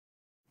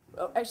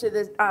Well, actually,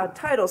 the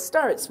title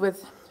starts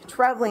with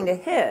traveling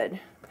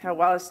ahead, how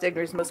Wallace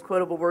Stegner's most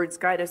quotable words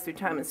guide us through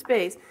time and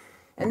space.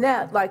 And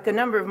that, like a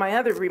number of my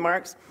other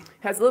remarks,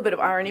 has a little bit of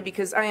irony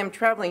because I am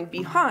traveling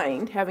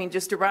behind, having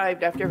just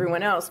arrived after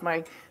everyone else.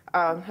 My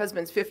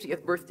husband's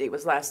 50th birthday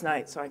was last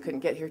night, so I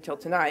couldn't get here till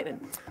tonight,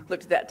 and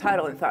looked at that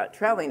title and thought,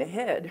 traveling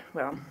ahead.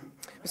 Well,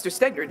 Mr.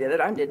 Stegner did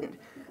it, I didn't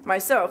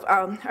myself.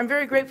 I'm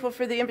very grateful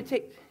for the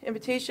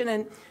invitation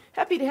and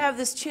happy to have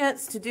this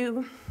chance to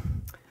do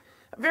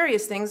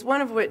various things,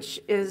 one of which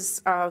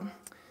is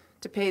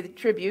to pay the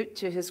tribute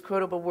to his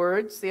quotable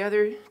words, the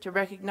other to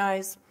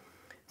recognize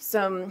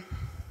some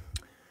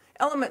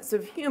elements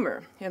of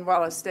humor in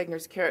Wallace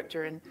Stegner's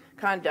character and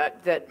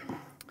conduct that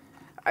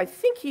I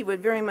think he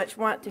would very much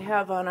want to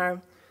have on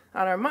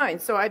our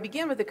minds. So I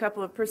begin with a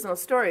couple of personal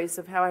stories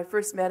of how I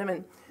first met him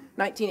in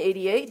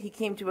 1988. He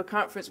came to a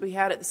conference we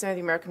had at the Center of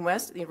the American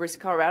West at the University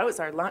of Colorado. It was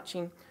our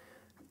launching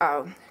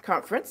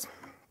conference.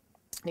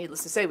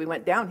 Needless to say, we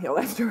went downhill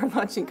after our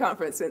launching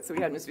conference since we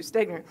had Mr.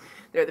 Stegner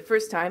there the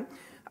first time.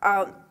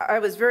 I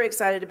was very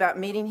excited about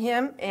meeting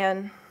him,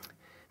 and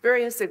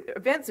various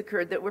events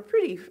occurred that were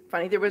pretty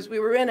funny. We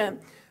were in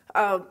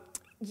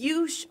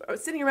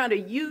sitting around a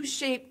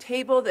U-shaped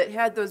table that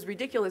had those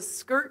ridiculous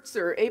skirts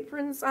or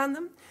aprons on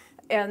them,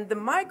 and the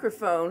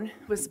microphone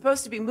was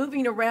supposed to be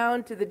moving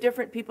around to the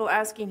different people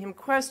asking him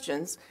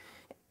questions.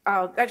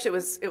 Actually,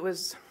 it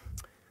was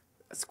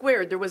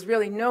squared. There was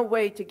really no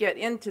way to get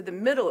into the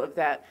middle of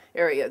that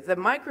area. The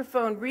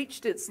microphone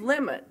reached its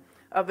limit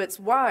of its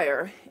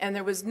wire, and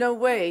there was no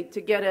way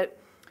to get it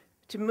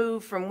to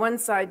move from one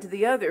side to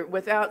the other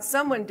without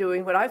someone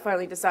doing what I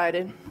finally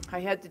decided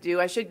I had to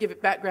do. I should give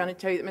it background and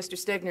tell you that Mr.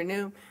 Stegner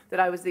knew that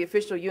I was the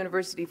official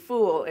university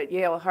fool at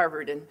Yale,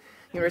 Harvard, and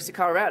University of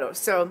Colorado.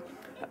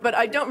 But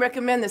I don't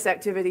recommend this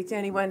activity to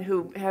anyone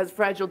who has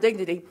fragile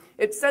dignity.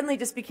 It suddenly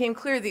just became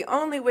clear the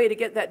only way to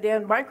get that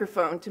damn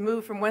microphone to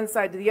move from one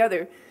side to the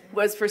other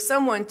was for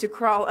someone to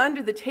crawl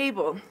under the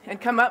table and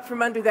come up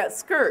from under that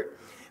skirt,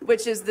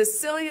 which is the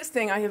silliest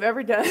thing I have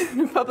ever done in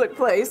a public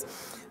place.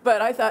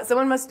 But I thought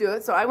someone must do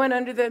it, so I went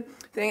under the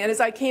thing, and as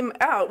I came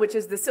out, which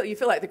is you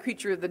feel like the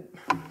creature of the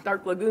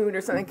dark lagoon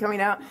or something coming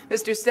out,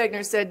 Mr.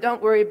 Stegner said,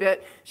 "Don't worry a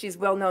bit, she's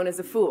well known as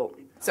a fool."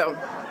 So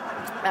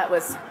that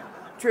was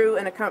true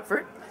and a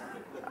comfort.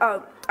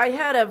 I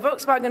had a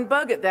Volkswagen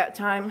Bug at that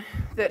time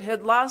that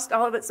had lost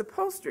all of its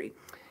upholstery,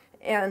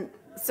 and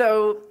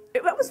so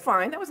that was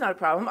fine, that was not a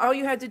problem. All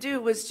you had to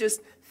do was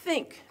just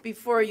think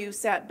before you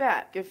sat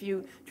back. If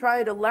you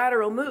tried a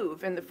lateral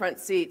move in the front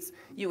seats,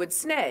 you would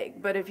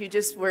snag, but if you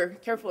just were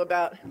careful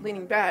about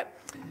leaning back.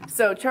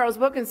 So Charles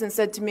Wilkinson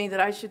said to me that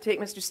I should take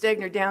Mr.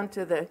 Stegner down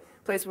to the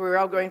place where we were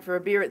all going for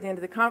a beer at the end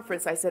of the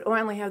conference. I said, "Oh,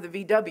 I only have the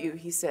VW."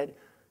 He said,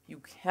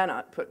 "You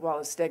cannot put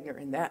Wallace Stegner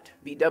in that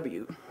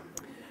VW."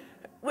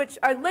 Which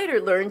I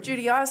later learned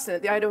Judy Austin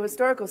at the Idaho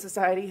Historical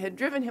Society had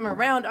driven him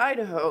around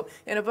Idaho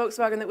in a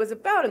Volkswagen that was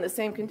about in the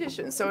same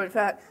condition. So in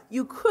fact,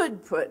 you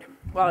could put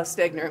Wallace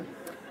Stegner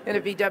in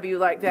a VW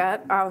like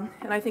that,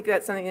 and I think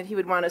that's something that he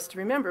would want us to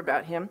remember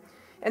about him.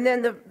 And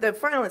then the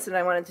final incident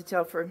I wanted to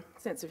tell for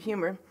sense of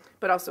humor,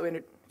 but also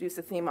introduce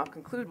a theme I'll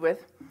conclude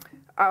with.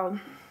 Oh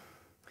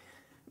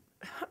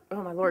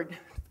my Lord,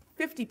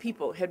 50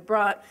 people had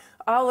brought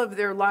all of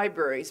their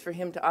libraries for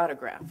him to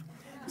autograph.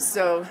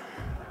 So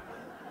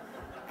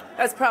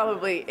that's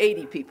probably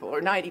 80 people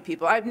or 90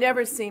 people. I've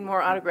never seen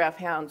more autograph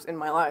hounds in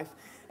my life.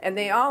 And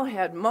they all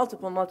had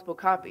multiple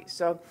copies.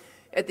 So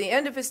at the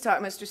end of his talk,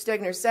 Mr.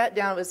 Stegner sat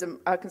down. It was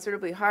a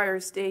considerably higher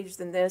stage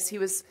than this. He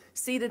was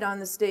seated on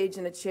the stage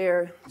in a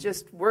chair,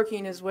 just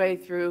working his way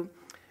through.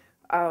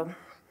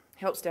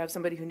 Helps to have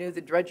somebody who knew the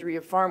drudgery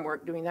of farm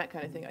work doing that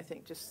kind of thing, I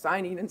think, just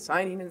signing and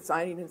signing and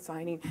signing and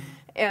signing.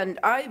 And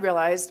I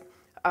realized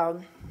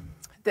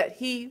that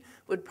he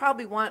would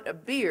probably want a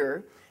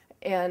beer,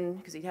 and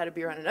because he had a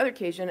beer on another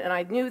occasion, and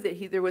I knew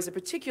that there was a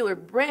particular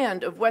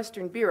brand of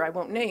Western beer I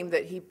won't name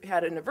that he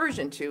had an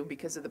aversion to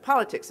because of the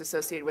politics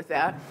associated with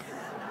that.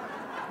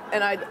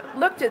 And I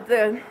looked at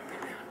the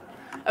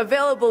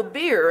available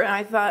beer, and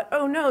I thought,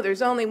 oh no,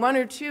 there's only one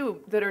or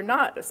two that are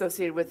not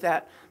associated with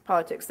that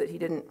politics that he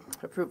didn't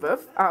approve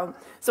of.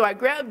 So I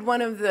grabbed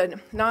one of the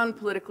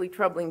non-politically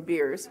troubling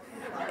beers,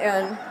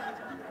 and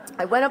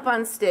I went up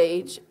on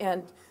stage,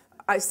 and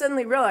I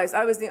suddenly realized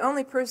I was the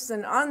only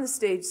person on the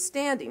stage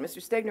standing. Mr.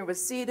 Stegner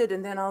was seated,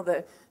 and then all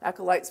the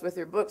acolytes with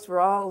their books were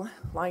all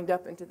lined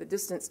up into the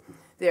distance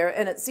there,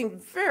 and it seemed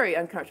very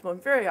uncomfortable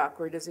and very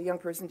awkward as a young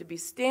person to be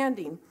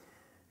standing,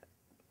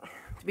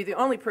 to be the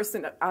only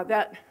person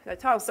that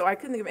tall. So I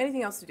couldn't think of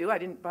anything else to do. I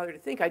didn't bother to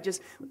think. I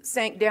just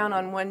sank down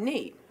on one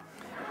knee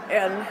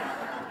and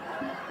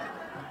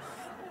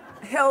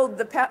held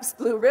the Pabst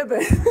Blue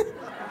Ribbon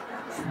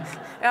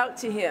out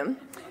to him.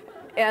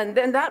 And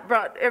then that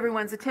brought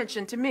everyone's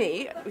attention to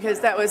me, because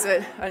that was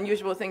an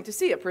unusual thing to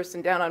see, a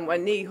person down on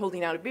one knee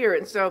holding out a beer.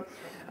 And so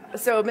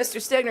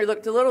Mr. Stegner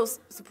looked a little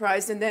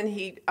surprised, and then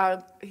he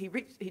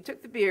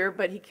took the beer,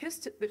 but he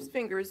kissed his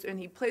fingers, and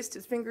he placed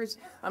his fingers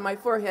on my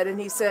forehead, and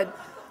he said,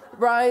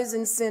 "Rise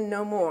and sin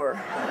no more."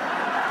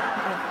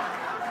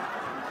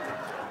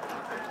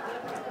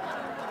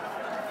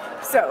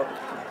 So,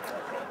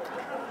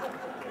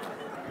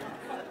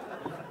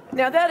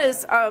 now that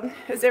is,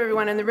 as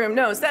everyone in the room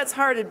knows, that's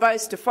hard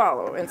advice to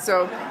follow. And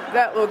so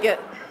that will get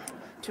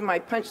to my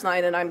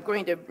punchline, and I'm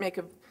going to make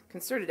a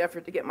concerted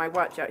effort to get my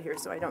watch out here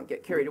so I don't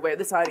get carried away.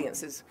 This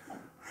audience is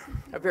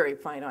a very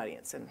fine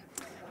audience, and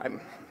I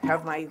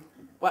have my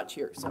watch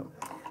here, so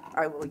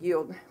I will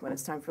yield when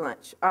it's time for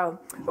lunch.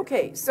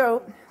 Okay,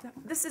 so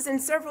this is in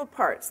several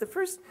parts. The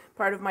first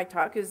part of my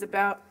talk is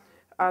about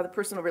the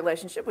personal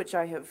relationship, which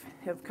I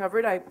have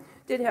covered. I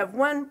did have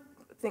one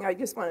thing I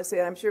just want to say,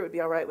 and I'm sure it would be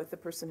all right with the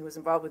person who was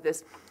involved with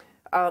this.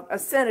 A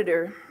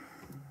senator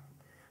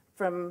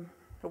from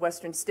a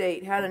western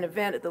state had an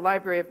event at the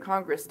Library of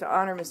Congress to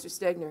honor Mr.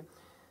 Stegner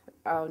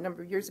a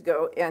number of years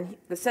ago, and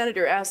the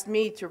senator asked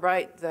me to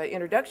write the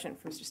introduction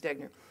for Mr.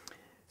 Stegner.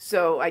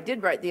 So I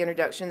did write the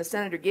introduction. The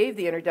senator gave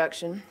the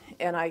introduction,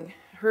 and I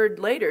heard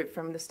later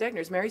from the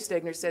Stegners, Mary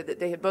Stegner said that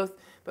they had both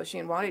she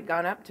and Wally had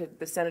gone up to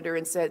the senator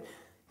and said,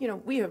 you know,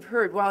 we have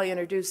heard Wally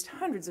introduced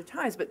hundreds of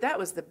times, but that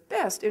was the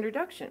best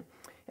introduction.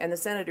 And the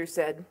senator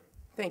said,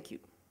 thank you.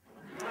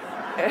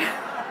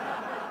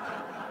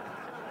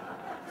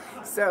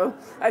 So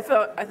I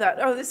thought,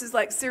 oh, this is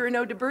like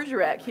Cyrano de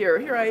Bergerac here.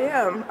 Here I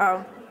am.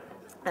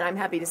 And I'm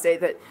happy to say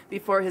that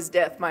before his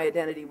death, my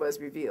identity was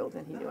revealed,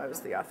 and he knew I was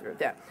the author of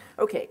that.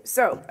 Okay,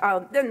 so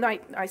then my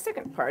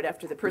second part,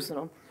 after the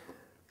personal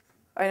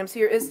items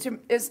here,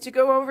 is to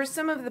go over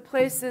some of the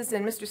places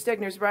in Mr.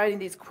 Stegner's writing,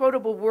 these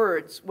quotable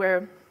words,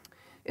 where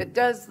it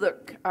does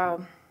look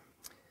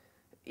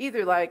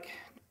either like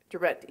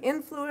direct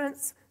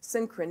influence,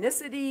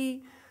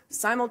 synchronicity,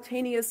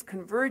 simultaneous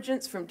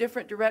convergence from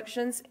different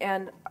directions,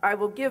 and I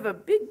will give a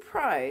big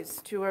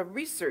prize to a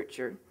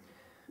researcher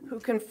who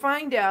can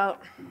find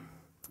out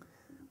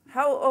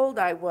how old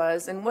I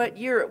was and what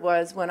year it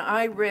was when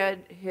I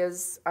read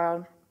his,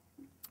 a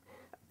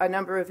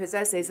number of his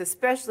essays,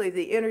 especially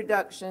the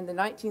introduction, the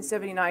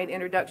 1979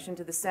 introduction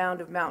to The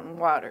Sound of Mountain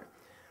Water.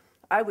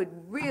 I would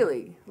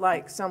really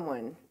like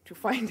someone to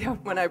find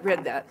out when I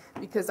read that,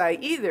 because I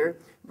either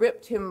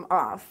ripped him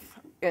off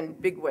in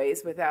big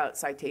ways without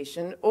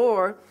citation,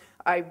 or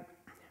I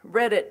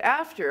read it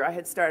after I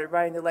had started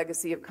writing The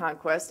Legacy of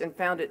Conquest and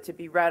found it to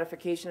be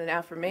ratification and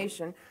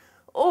affirmation,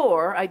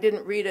 or I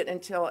didn't read it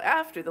until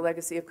after The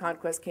Legacy of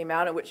Conquest came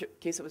out, in which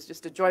case it was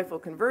just a joyful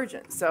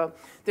convergence. So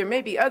there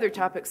may be other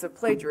topics of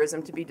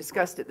plagiarism to be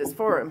discussed at this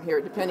forum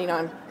here, depending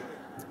on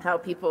how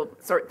people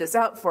sort this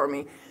out for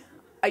me.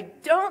 I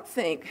don't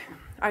think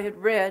I had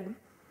read,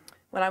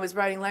 when I was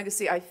writing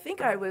Legacy, I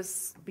think I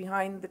was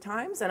behind the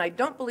times, and I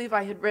don't believe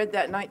I had read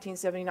that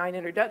 1979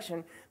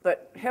 introduction,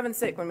 but heaven's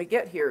sake, when we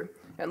get here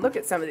and look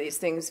at some of these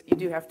things, you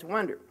do have to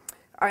wonder.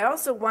 I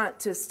also want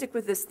to stick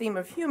with this theme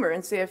of humor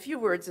and say a few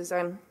words as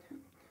I'm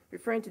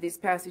referring to these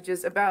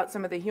passages about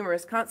some of the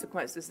humorous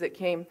consequences that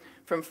came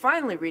from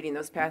finally reading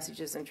those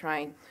passages and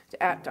trying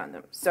to act on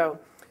them. So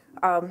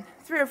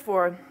 3 or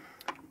 4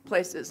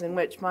 places in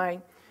which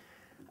my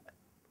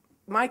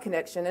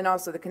connection, and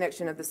also the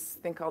connection of this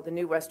thing called the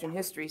New Western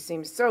History,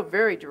 seems so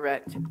very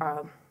direct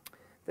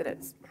that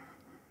it's,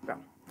 well,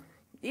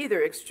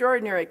 either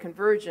extraordinary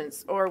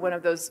convergence or one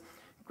of those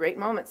great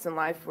moments in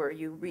life where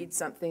you read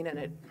something and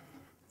it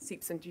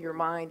seeps into your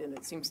mind and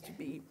it seems to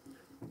be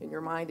in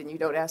your mind and you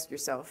don't ask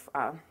yourself.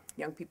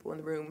 Young people in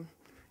the room,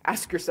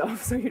 ask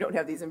yourself so you don't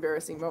have these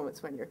embarrassing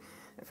moments when you're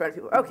in front of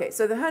people. Okay,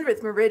 so the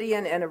 100th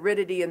meridian and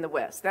aridity in the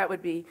West. That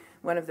would be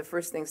one of the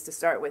first things to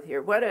start with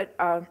here. What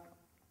a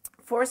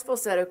forceful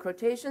set of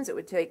quotations. It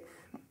would take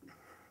the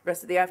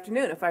rest of the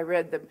afternoon if I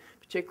read the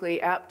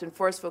particularly apt and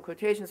forceful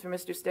quotations from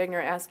Mr.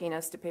 Stegner asking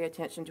us to pay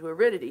attention to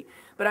aridity.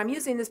 But I'm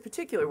using this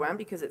particular one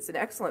because it's an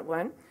excellent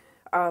one,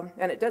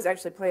 and it does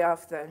actually play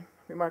off the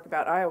remark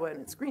about Iowa and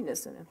its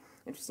greenness in an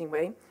interesting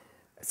way.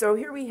 So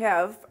here we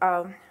have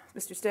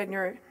Mr.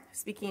 Stegner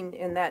speaking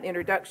in that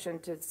introduction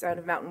to The Sound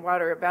of Mountain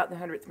Water about the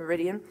 100th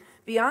meridian,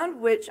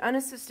 beyond which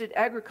unassisted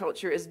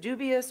agriculture is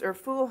dubious or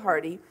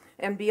foolhardy,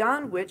 and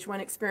beyond which one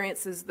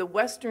experiences the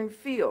Western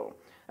feel,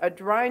 a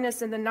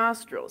dryness in the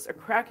nostrils, a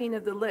cracking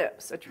of the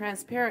lips, a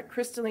transparent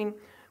crystalline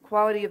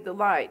quality of the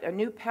light, a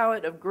new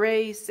palette of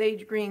gray,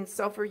 sage green,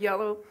 sulfur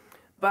yellow,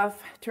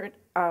 buff,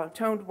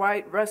 toned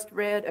white, rust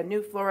red, a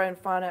new flora and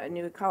fauna, a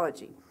new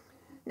ecology.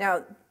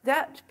 Now,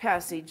 that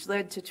passage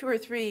led to 2 or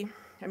 3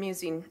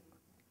 amusing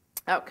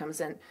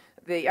outcomes, and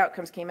the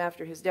outcomes came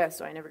after his death,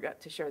 so I never got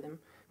to share them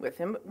with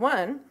him.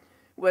 One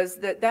was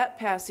that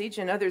passage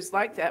and others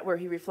like that, where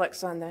he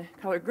reflects on the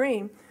color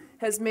green,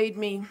 has made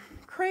me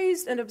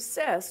crazed and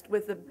obsessed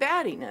with the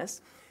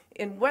battiness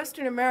in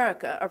Western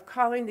America of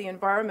calling the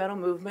environmental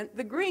movement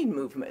the green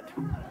movement.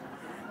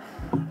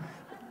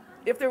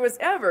 If there was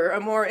ever a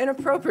more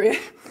inappropriate,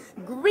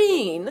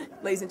 green,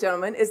 ladies and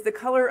gentlemen, is the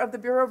color of the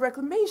Bureau of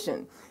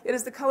Reclamation. It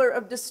is the color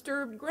of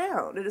disturbed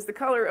ground. It is the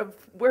color of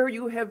where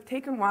you have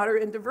taken water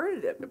and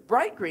diverted it. But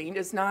bright green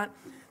is not,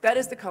 that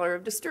is the color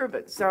of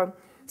disturbance.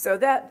 So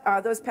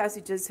that, those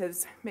passages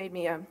has made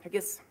me, I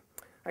guess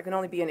I can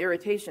only be an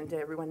irritation to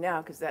everyone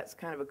now because that's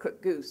kind of a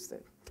cooked goose,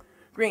 the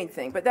green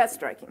thing, but that's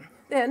striking.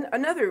 Then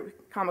another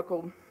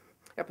comical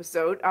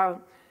episode,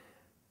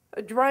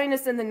 A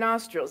dryness in the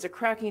nostrils, a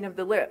cracking of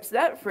the lips.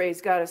 That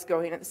phrase got us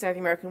going at the South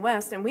American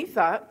West, and we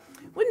thought,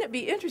 wouldn't it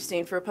be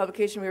interesting for a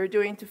publication we were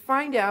doing to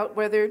find out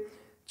whether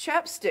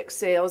chapstick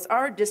sales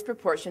are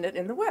disproportionate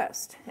in the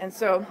West? And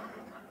so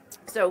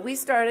we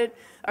started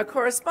a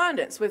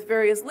correspondence with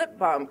various lip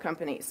balm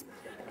companies.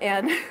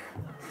 And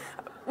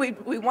we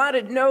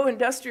wanted no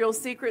industrial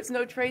secrets,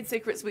 no trade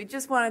secrets. We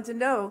just wanted to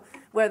know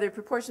whether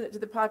proportionate to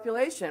the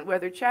population,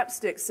 whether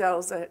chapstick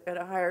sells at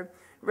a higher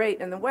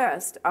rate in the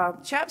West.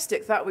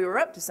 Chapstick thought we were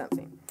up to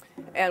something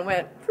and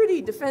went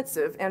pretty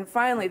defensive. And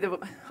finally,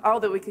 all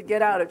that we could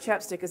get out of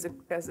chapstick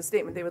as a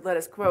statement they would let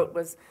us quote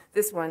was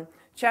this one: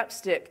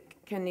 chapstick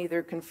can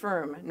neither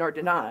confirm nor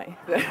deny.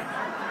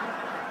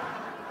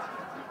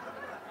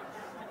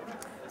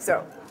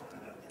 So,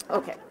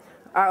 okay.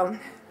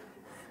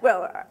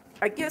 Well,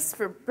 I guess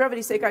for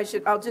brevity's sake,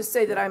 I'll just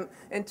say that I'm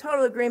in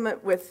total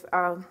agreement with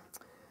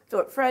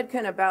Philip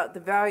Fredkin about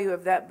the value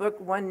of that book,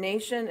 One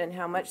Nation, and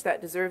how much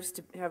that deserves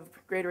to have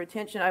greater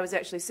attention. I was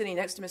actually sitting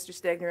next to Mr.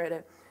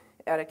 Stegner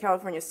at a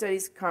California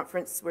Studies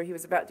conference where he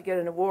was about to get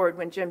an award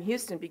when Jim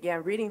Houston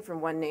began reading from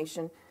One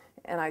Nation,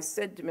 and I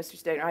said to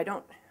Mr. Stegner,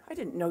 I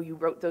didn't know you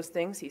wrote those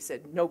things. He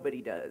said,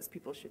 nobody does.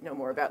 People should know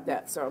more about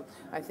that. So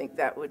I think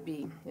that would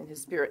be in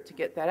his spirit to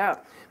get that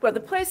out. Well,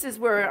 the places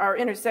where our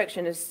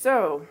intersection is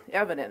so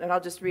evident, and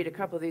I'll just read a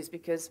couple of these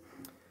because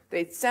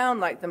they sound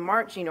like the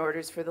marching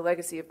orders for the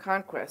legacy of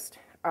conquest.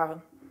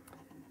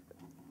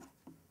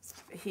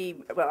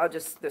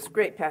 This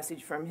great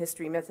passage from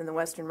History, Myth, and the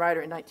Western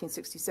Writer in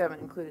 1967,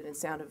 included in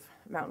Sound of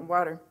Mountain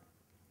Water,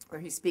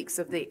 where he speaks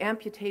of the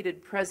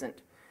amputated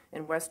present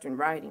in Western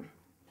writing.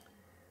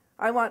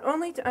 I want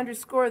only to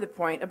underscore the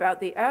point about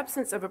the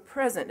absence of a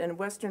present in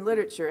Western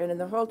literature and in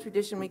the whole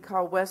tradition we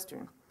call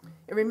Western.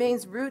 It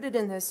remains rooted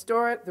in the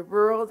historic, the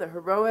rural, the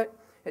heroic.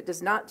 It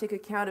does not take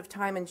account of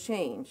time and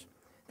change.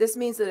 This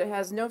means that it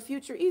has no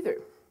future either.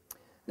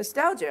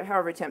 Nostalgia,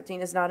 however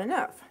tempting, is not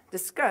enough.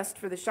 Disgust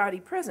for the shoddy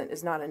present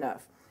is not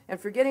enough.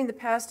 And forgetting the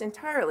past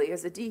entirely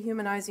is a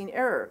dehumanizing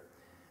error.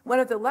 One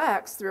of the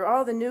lacks through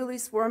all the newly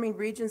swarming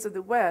regions of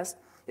the West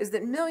is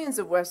that millions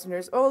of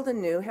Westerners, old and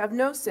new, have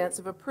no sense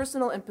of a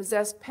personal and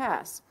possessed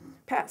past.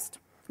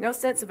 No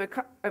sense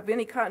of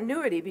any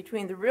continuity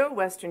between the real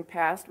Western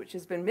past, which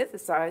has been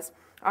mythicized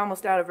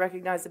almost out of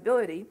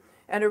recognizability,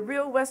 and a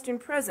real Western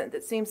present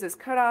that seems as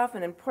cut off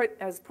and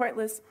as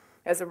pointless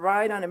as a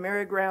ride on a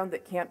merry-go-round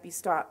that can't be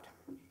stopped.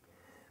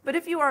 But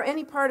if you are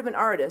any part of an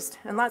artist,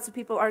 and lots of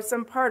people are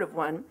some part of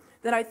one,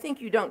 then I think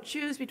you don't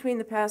choose between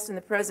the past and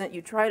the present.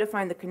 You try to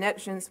find the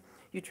connections.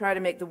 You try to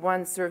make the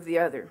one serve the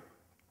other.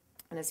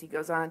 And as he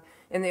goes on,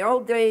 in the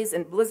old days,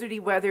 in blizzardy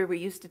weather, we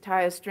used to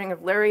tie a string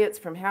of lariats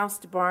from house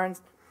to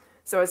barns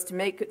so as to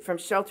make it from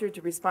shelter to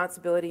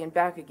responsibility and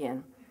back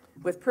again.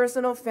 With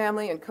personal,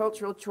 family, and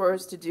cultural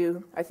chores to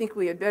do, I think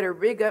we had better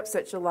rig up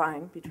such a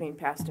line between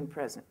past and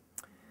present.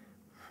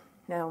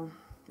 Now,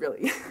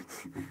 really,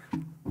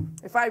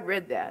 if I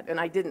read that and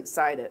I didn't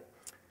cite it,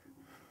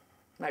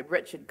 my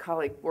wretched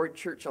colleague Ward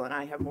Churchill and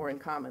I have more in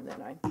common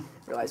than I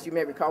realized. You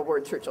may recall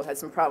Ward Churchill had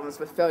some problems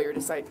with failure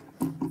to cite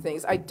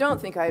things. I don't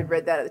think I had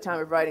read that at the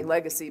time of writing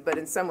Legacy, but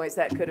in some ways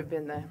that could have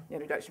been the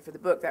introduction for the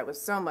book. That was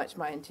so much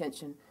my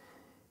intention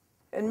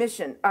and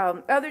mission.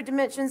 Other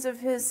dimensions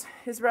of his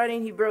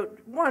writing, he wrote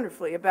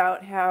wonderfully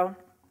about how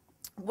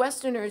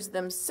Westerners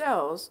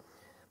themselves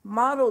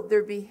modeled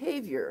their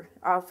behavior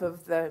off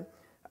of the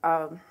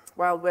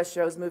Wild West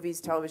shows,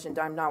 movies, television,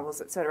 dime novels,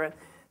 etc.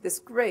 This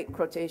great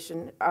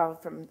quotation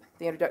from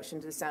the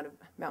introduction to The Sound of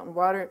Mountain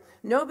Water: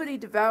 nobody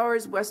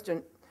devours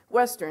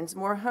Westerns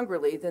more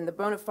hungrily than the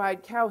bona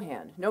fide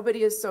cowhand.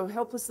 Nobody is so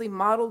helplessly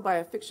modeled by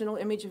a fictional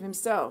image of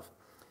himself.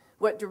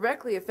 What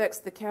directly affects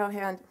the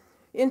cowhand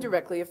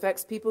indirectly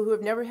affects people who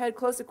have never had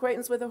close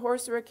acquaintance with a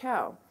horse or a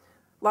cow.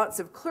 Lots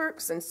of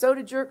clerks and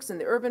soda jerks in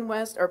the urban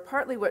West are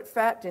partly what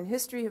fact and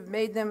history have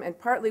made them and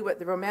partly what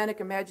the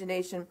romantic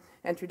imagination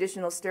and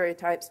traditional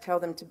stereotypes tell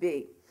them to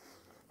be.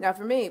 Now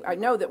for me, I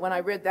know that when I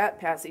read that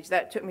passage,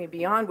 that took me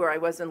beyond where I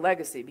was in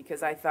Legacy,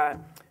 because I thought,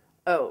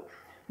 oh,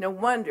 no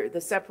wonder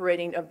the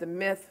separating of the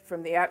myth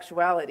from the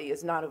actuality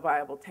is not a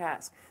viable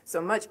task.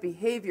 So much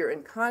behavior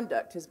and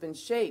conduct has been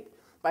shaped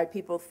by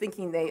people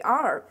thinking they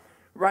are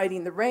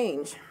riding the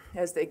range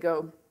as they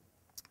go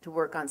to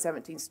work on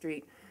 17th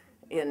Street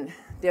in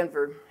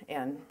Denver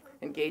and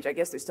engage. I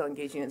guess they're still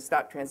engaging in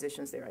stock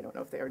transitions there. I don't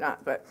know if they are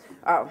not. But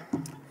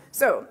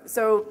so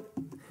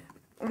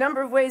a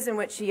number of ways in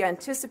which he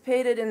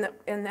anticipated in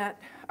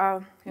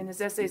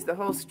his essays the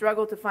whole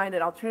struggle to find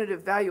an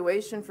alternative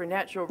valuation for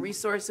natural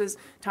resources.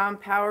 Tom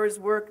Power's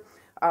work,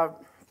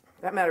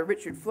 that matter,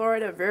 Richard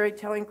Florida, a very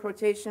telling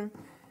quotation.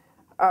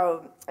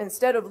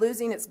 Instead of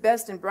losing its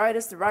best and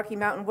brightest, the Rocky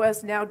Mountain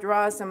West now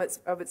draws some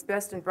of its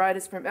best and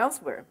brightest from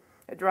elsewhere.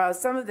 It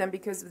draws some of them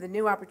because of the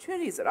new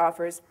opportunities it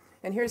offers.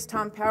 And here's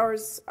Tom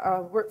Power's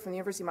work from the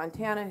University of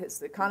Montana. It's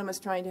the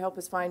economist trying to help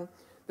us find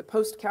the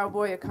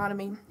post-cowboy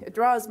economy. It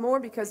draws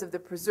more because of the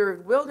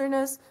preserved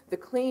wilderness, the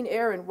clean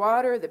air and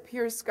water, the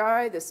pure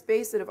sky, the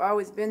space that have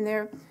always been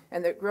there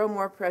and that grow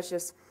more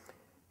precious.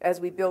 as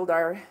we build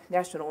our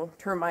national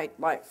termite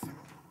life.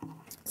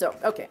 So,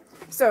 okay.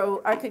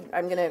 So I'm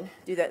going to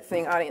do that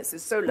thing.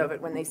 Audiences so love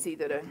it when they see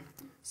that a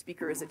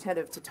speaker is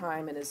attentive to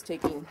time and is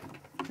taking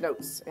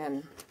notes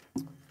and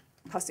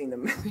hussing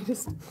them.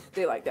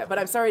 They like that. But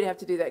I'm sorry to have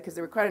to do that because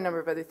there were quite a number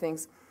of other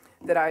things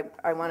that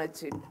I wanted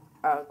to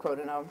quote,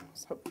 and I'll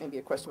hope maybe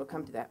a question will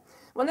come to that.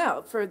 Well,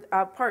 now, for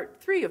part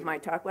 3 of my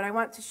talk, what I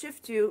want to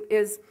shift to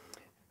is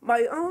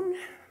my own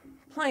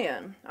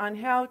plan on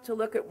how to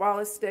look at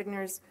Wallace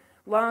Stegner's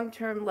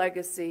long-term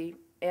legacy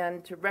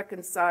and to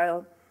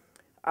reconcile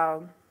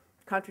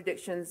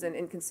contradictions and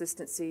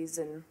inconsistencies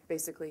and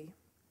basically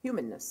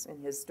humanness in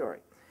his story.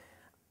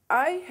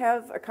 I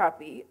have a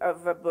copy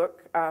of a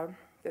book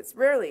that's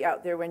rarely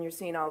out there when you're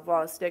seeing all of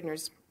Wallace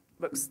Stegner's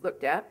books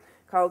looked at,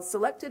 called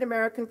Selected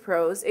American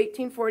Prose,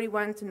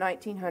 1841 to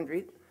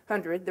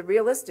 1900, The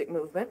Realistic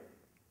Movement,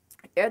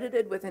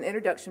 edited with an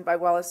introduction by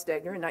Wallace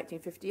Stegner in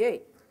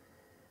 1958.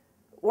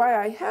 Why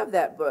I have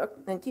that book,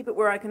 and keep it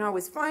where I can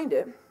always find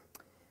it,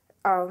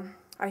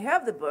 I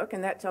have the book,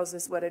 and that tells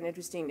us what an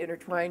interesting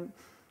intertwined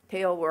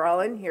tale we're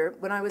all in here.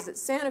 When I was at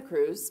Santa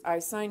Cruz, I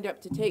signed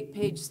up to take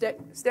Paige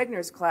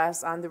Stegner's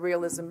class on the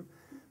realism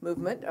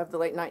movement of the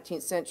late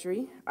 19th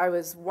century. I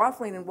was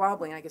waffling and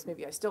wobbling, I guess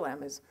maybe I still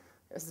am, as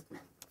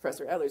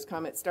Professor Eller's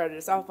comment started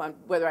us off on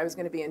whether I was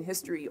going to be in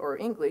history or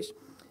English.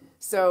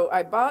 So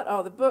I bought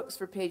all the books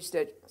for Paige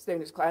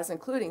Stegner's class,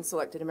 including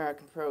Selected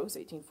American Prose,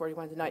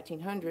 1841 to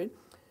 1900.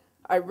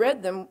 I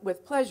read them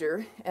with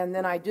pleasure, and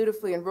then I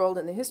dutifully enrolled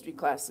in the history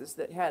classes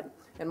that had,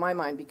 in my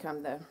mind,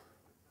 become the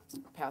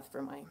path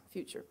for my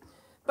future.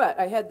 But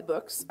I had the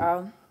books,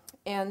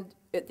 and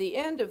at the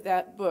end of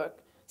that book,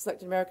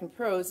 Selected American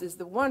Prose, is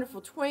the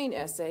wonderful Twain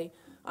essay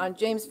on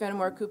James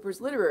Fenimore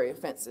Cooper's literary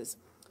offenses,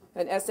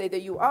 an essay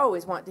that you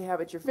always want to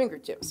have at your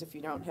fingertips if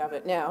you don't have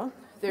it now.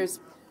 There's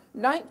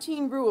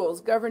 19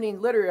 rules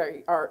governing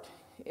literary art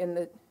in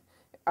the,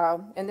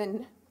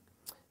 and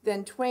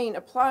then Twain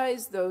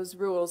applies those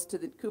rules to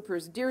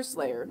Cooper's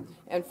Deerslayer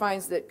and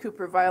finds that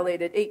Cooper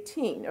violated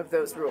 18 of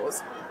those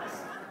rules.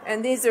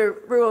 And these are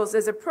rules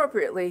as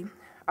appropriately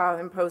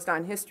imposed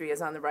on history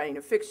as on the writing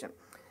of fiction.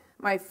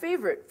 My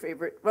favorite,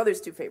 well,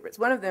 there's 2 favorites.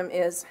 One of them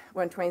is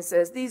when Twain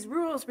says, "These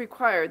rules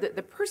require that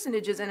the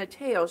personages in a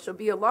tale shall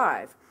be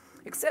alive,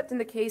 except in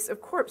the case of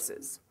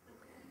corpses,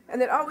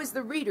 and that always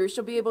the reader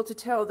shall be able to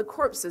tell the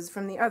corpses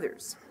from the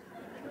others."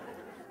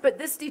 But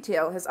this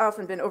detail has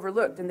often been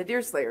overlooked in the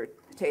Deerslayer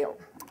tale.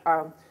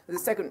 The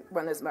second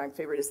one is my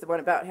favorite, is the one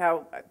about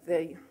how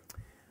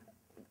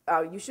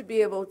you should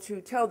be able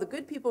to tell the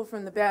good people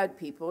from the bad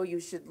people. You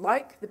should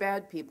like the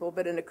bad people,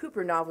 but in a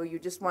Cooper novel, you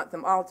just want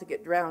them all to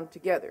get drowned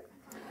together.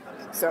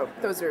 So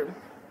those are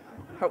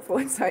hopeful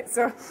insights.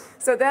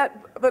 So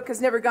that book has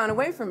never gone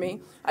away from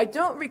me. I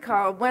don't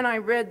recall when I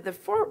read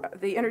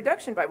the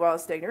introduction by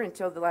Wallace Stegner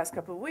until the last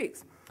couple of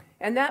weeks.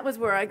 And that was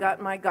where I got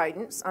my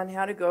guidance on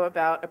how to go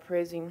about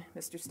appraising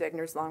Mr.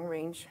 Stegner's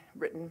long-range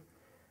written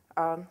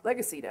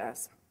legacy to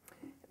us.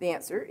 The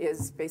answer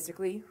is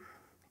basically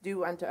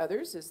do unto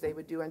others as they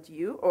would do unto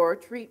you, or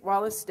treat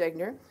Wallace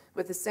Stegner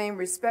with the same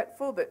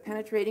respectful but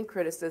penetrating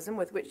criticism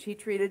with which he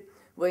treated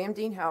William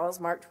Dean Howells,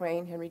 Mark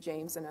Twain, Henry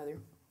James, and other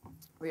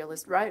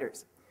realist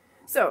writers.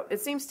 So it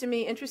seems to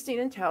me interesting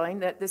and telling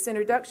that this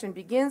introduction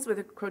begins with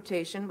a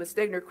quotation with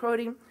Stegner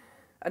quoting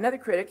another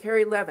critic,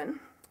 Harry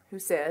Levin, who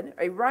said,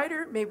 "A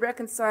writer may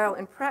reconcile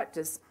in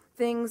practice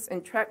things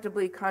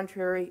intractably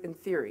contrary in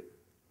theory."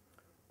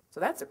 So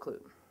that's a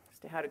clue as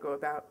to how to go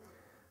about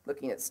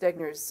looking at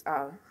Stegner's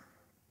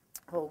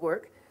whole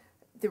work.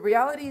 "The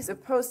realities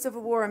of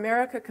post-Civil War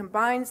America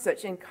combine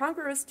such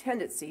incongruous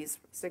tendencies,"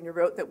 Stegner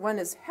wrote, "that one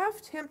is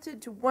half tempted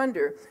to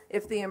wonder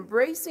if the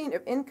embracing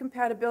of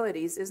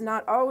incompatibilities is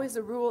not always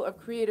a rule of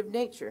creative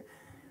nature.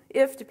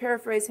 If, to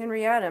paraphrase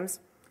Henry Adams,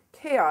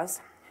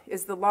 chaos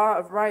is the law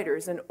of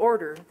writers and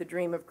order the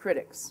dream of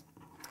critics."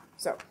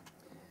 So,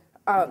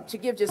 to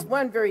give just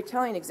one very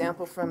telling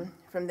example from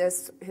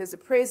this, his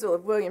appraisal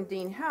of William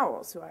Dean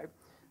Howells, who I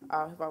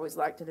have always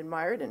liked and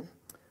admired, and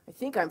I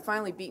think I'm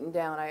finally beaten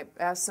down. I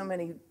asked so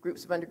many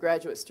groups of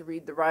undergraduates to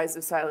read The Rise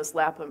of Silas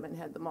Lapham and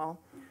had them all.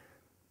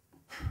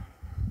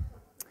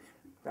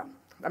 Well,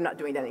 I'm not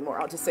doing that anymore,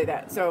 I'll just say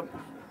that. So,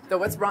 though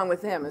what's wrong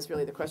with him is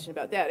really the question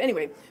about that.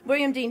 Anyway,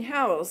 William Dean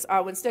Howells,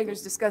 when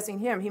Stegner's discussing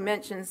him, he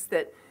mentions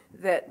that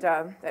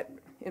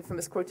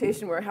infamous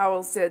quotation where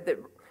Howells said that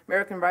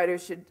American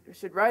writers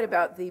should write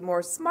about the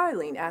more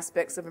smiling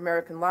aspects of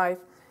American life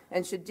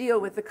and should deal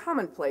with the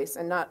commonplace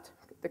and not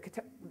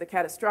the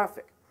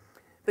catastrophic.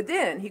 But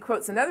then he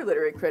quotes another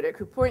literary critic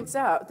who points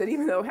out that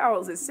even though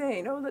Howells is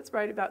saying, "Oh, let's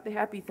write about the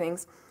happy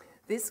things,"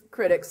 this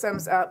critic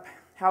sums up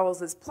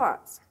Howells's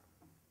plots.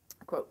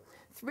 Quote,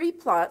 "3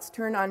 plots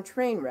turn on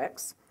train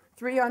wrecks,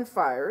 3 on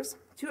fires,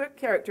 2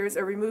 characters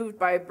are removed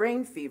by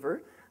brain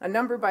fever, a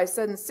number by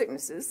sudden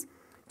sicknesses,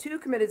 2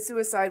 committed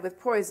suicide with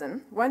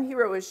poison, 1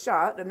 hero is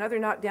shot, another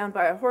knocked down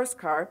by a horse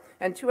car,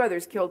 and 2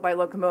 others killed by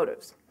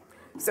locomotives."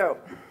 So,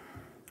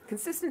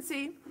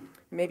 consistency,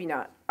 maybe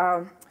not.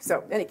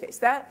 So in any case,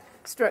 that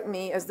struck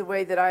me as the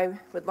way that I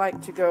would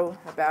like to go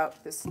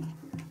about this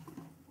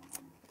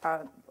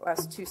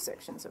last two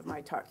sections of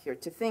my talk here,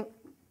 to think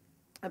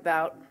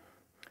about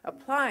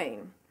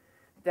applying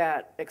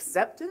that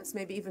acceptance,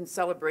 maybe even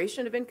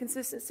celebration of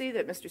inconsistency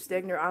that Mr.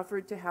 Stegner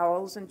offered to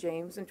Howells and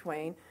James and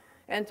Twain,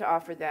 and to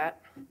offer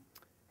that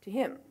to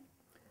him.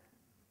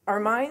 Our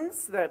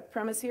minds, the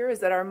premise here is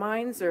that our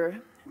minds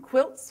are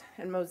quilts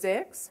and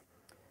mosaics.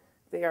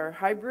 They are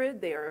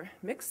hybrid, they are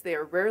mixed, they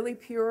are rarely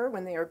pure.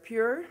 When they are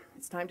pure,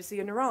 it's time to see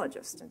a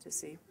neurologist and to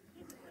see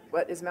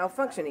what is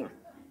malfunctioning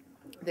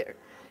there.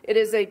 It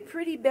is a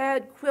pretty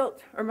bad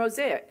quilt or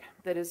mosaic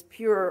that is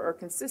pure or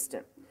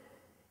consistent.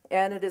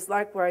 And it is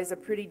likewise a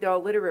pretty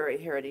dull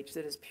literary heritage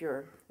that is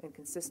pure and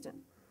consistent.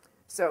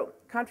 So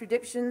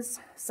contradictions,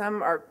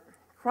 some are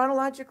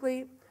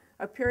chronologically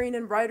appearing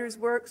in writers'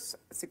 works,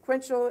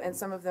 sequential, and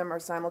some of them are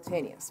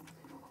simultaneous.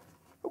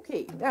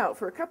 Okay, now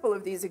for a couple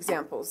of these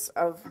examples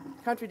of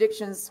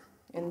contradictions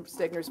in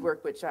Stegner's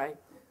work, which I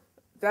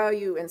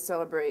value and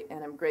celebrate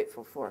and am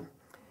grateful for.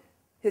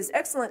 His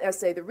excellent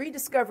essay, The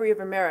Rediscovery of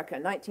America,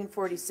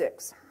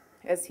 1946.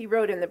 As he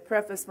wrote in the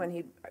preface when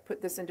he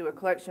put this into a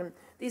collection,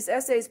 these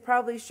essays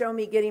probably show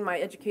me getting my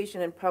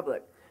education in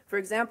public. For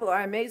example,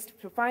 I am amazed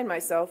to find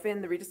myself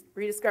in The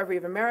Rediscovery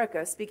of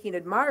America speaking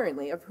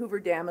admiringly of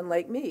Hoover Dam and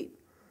Lake Mead.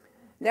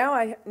 Now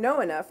I know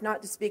enough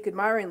not to speak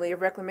admiringly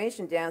of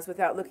reclamation dams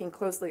without looking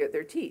closely at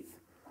their teeth.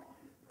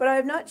 But I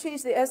have not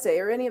changed the essay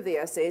or any of the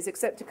essays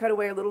except to cut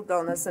away a little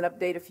dullness and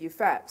update a few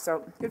facts.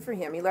 So good for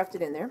him, he left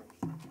it in there.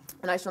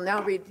 And I shall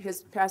now read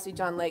his passage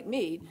on Lake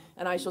Mead,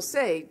 and I shall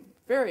say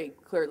very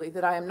clearly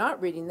that I am not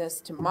reading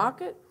this to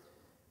mock it,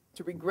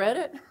 to regret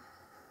it,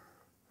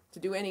 to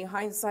do any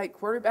hindsight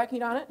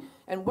quarterbacking on it.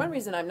 And one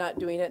reason I'm not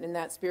doing it in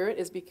that spirit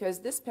is because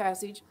this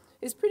passage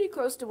is pretty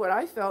close to what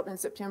I felt in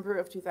September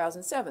of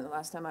 2007, the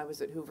last time I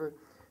was at Hoover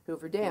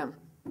Dam.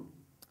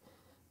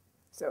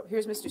 So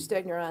here's Mr.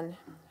 Stegner on,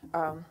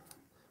 well,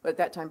 at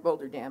that time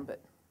Boulder Dam, but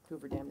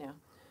Hoover Dam now.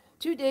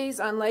 2 days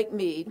on Lake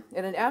Mead,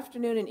 and an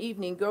afternoon and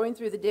evening going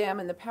through the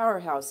dam and the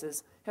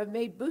powerhouses have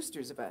made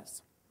boosters of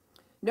us.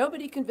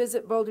 Nobody can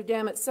visit Boulder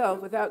Dam itself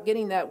without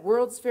getting that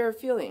World's Fair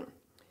feeling.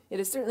 It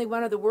is certainly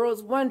one of the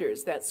world's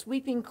wonders, that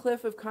sweeping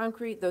cliff of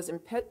concrete, those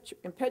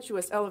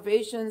impetuous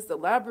elevations, the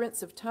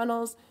labyrinths of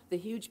tunnels, the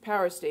huge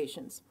power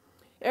stations.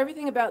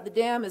 Everything about the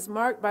dam is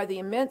marked by the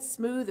immense,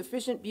 smooth,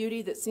 efficient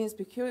beauty that seems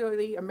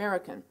peculiarly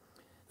American.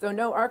 Though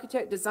no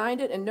architect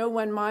designed it and no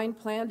one mind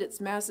planned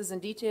its masses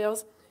and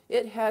details,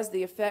 it has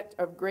the effect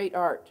of great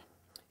art.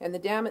 And the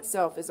dam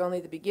itself is only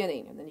the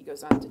beginning. And then he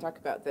goes on to talk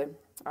about the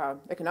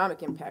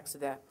economic impacts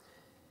of that.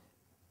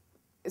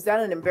 Is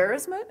that an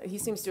embarrassment? He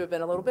seems to have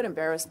been a little bit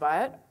embarrassed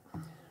by it.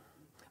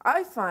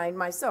 I find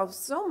myself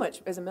so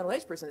much, as a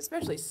middle-aged person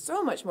especially,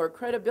 so much more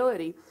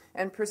credibility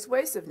and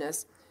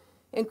persuasiveness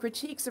in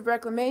critiques of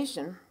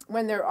reclamation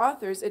when their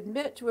authors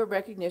admit to a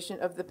recognition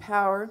of the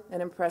power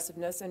and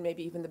impressiveness and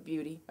maybe even the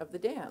beauty of the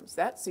dams.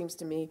 That seems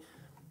to me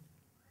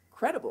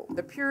credible.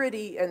 The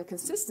purity and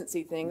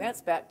consistency thing,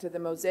 that's back to the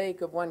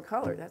mosaic of one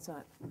color. That's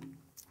not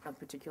of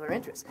particular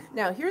interest.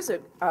 Now, here's a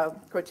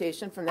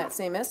quotation from that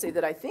same essay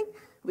that I think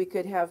we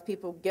could have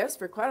people guess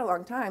for quite a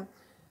long time.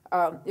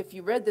 If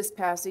you read this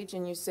passage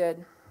and you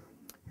said,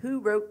 who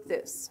wrote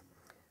this?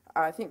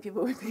 I think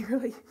people would be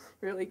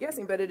really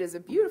guessing, but it is a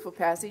beautiful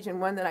passage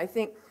and one that I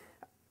think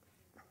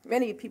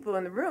many people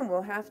in the room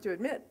will have to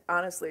admit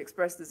honestly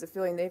expressed as a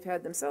feeling they've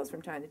had themselves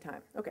from time to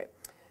time. Okay.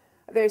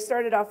 They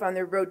started off on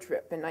their road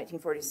trip in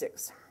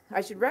 1946. I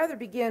should rather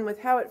begin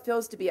with how it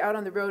feels to be out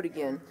on the road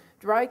again,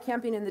 dry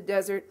camping in the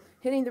desert,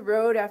 hitting the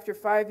road after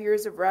 5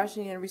 years of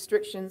rationing and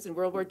restrictions in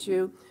World War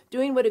II,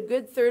 doing what a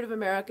good third of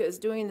America is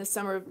doing in the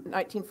summer of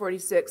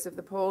 1946, if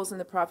the polls and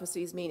the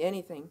prophecies mean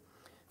anything.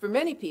 For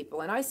many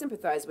people, and I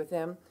sympathize with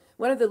them,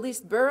 one of the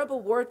least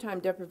bearable wartime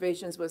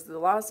deprivations was the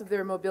loss of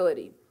their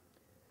mobility.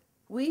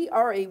 We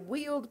are a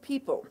wheeled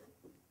people.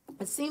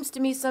 It seems to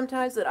me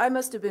sometimes that I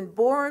must have been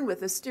born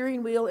with a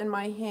steering wheel in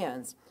my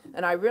hands,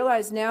 and I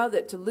realize now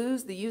that to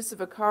lose the use of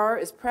a car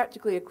is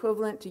practically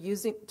equivalent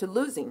to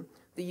losing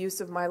the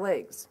use of my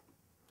legs.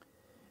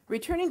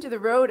 Returning to the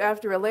road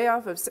after a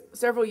layoff of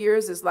several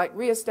years is like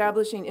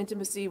reestablishing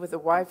intimacy with a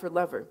wife or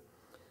lover.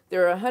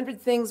 There are 100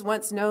 things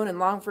once known and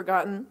long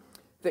forgotten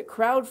that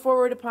crowd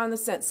forward upon the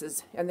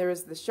senses, and there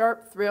is the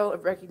sharp thrill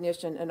of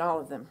recognition in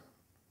all of them.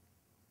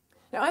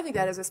 Now, I think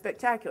that is a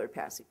spectacular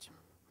passage.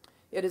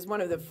 It is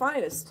one of the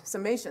finest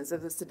summations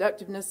of the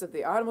seductiveness of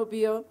the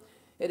automobile.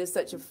 It is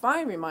such a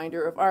fine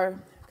reminder of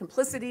our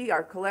complicity,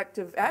 our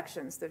collective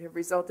actions that have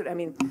resulted. I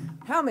mean,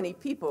 how many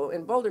people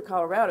in Boulder,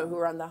 Colorado, who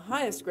are on the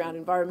highest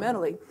ground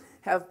environmentally,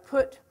 have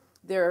put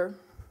their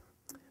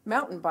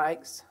mountain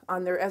bikes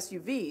on their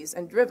SUVs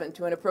and driven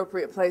to an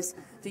appropriate place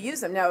to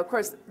use them? Now, of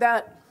course,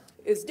 that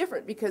is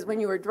different because when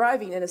you are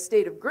driving in a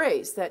state of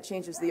grace, that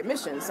changes the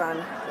emissions on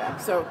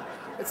that. So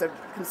it's a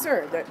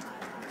concern that...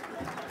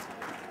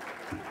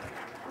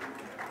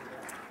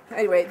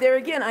 Anyway, there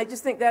again, I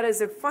just think that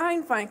is a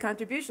fine, fine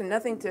contribution.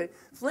 Nothing to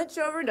flinch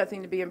over,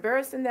 nothing to be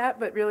embarrassed in that,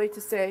 but really to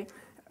say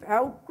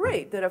how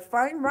great that a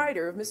fine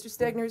writer of Mr.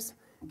 Stegner's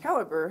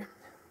caliber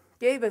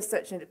gave us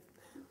such a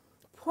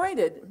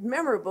pointed,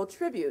 memorable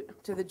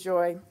tribute to the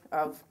joy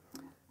of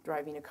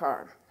driving a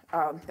car.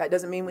 That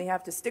doesn't mean we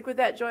have to stick with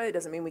that joy. It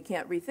doesn't mean we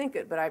can't rethink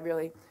it, but I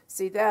really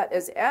see that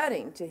as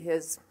adding to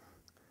his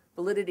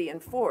validity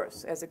and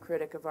force as a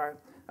critic of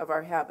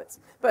our habits.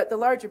 But the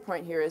larger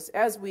point here is,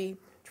 as we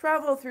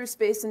travel through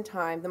space and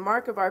time, the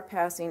mark of our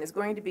passing is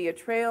going to be a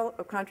trail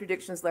of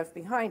contradictions left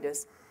behind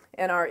us,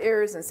 and our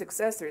heirs and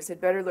successors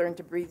had better learn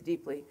to breathe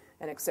deeply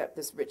and accept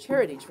this rich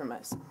heritage from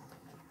us.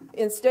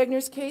 In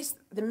Stegner's case,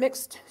 the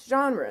mixed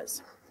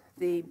genres,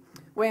 the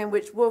way in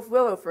which Wolf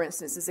Willow, for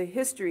instance, is a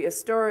history, a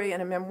story,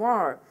 and a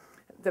memoir.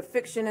 The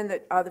fiction and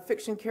the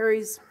fiction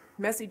carries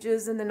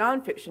messages, and the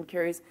nonfiction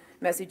carries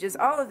messages.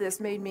 All of this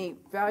made me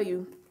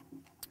value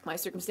my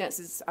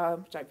circumstances,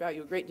 which I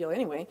value a great deal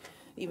anyway,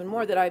 even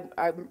more that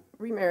I'm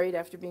remarried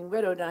after being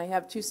widowed, and I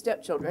have 2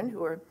 stepchildren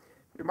who are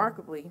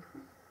remarkably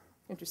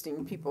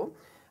interesting people.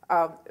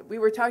 We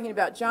were talking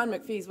about John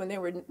McPhee's when they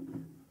were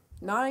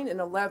 9 and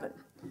 11.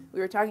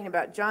 We were talking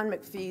about John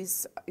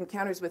McPhee's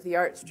encounters with the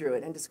arts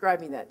druid and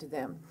describing that to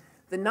them.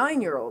 The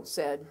 9-year-old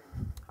said,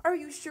 "Are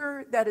you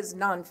sure that is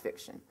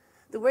nonfiction?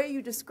 The way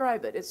you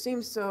describe it, it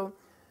seems so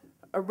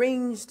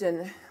arranged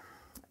and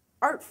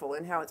artful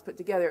in how it's put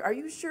together. Are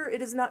you sure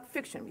it is not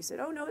fiction?" We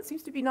said, "Oh no, it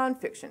seems to be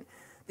nonfiction."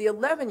 The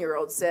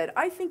 11-year-old said,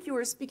 "I think you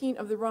are speaking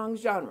of the wrong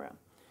genre."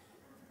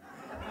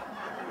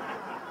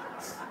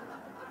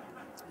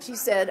 She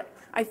said,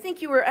 "I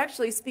think you were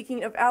actually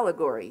speaking of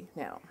allegory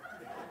now."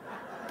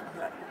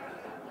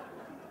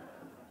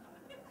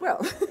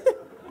 Well,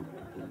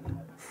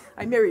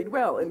 I married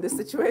well in this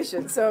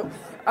situation. So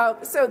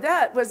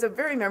that was a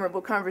very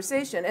memorable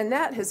conversation, and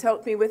that has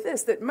helped me with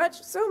this, that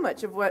so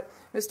much of what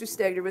Mr.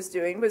 Stegner was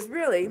doing was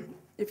really,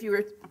 if you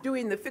were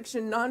doing the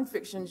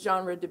fiction-nonfiction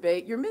genre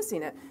debate, you're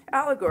missing it.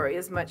 Allegory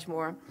is much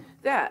more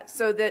that.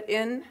 So that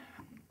in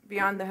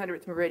Beyond the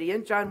 100th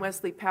Meridian, John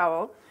Wesley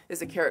Powell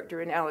is a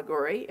character in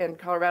allegory, and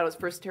Colorado's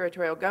first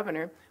territorial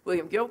governor,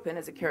 William Gilpin,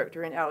 is a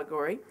character in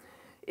allegory.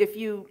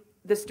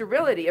 The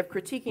sterility of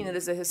critiquing it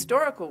as a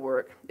historical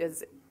work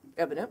is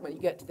evident when you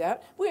get to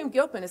that. William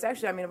Gilpin is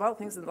actually, I mean, of all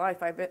things in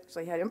life, I've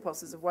actually had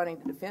impulses of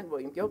wanting to defend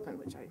William Gilpin,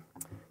 which I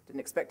didn't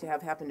expect to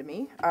have happen to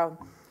me.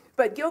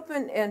 But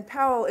Gilpin and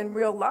Powell in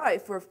real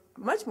life were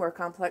much more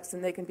complex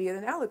than they can be in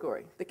an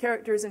allegory. The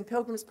characters in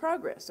Pilgrim's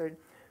Progress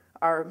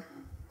are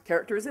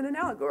characters in an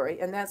allegory,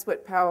 and that's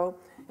what Powell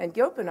and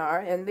Gilpin are,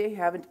 and they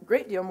have a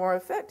great deal more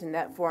effect in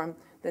that form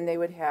than they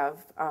would have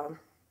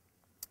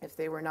if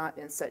they were not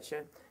in such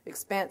an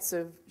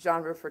expansive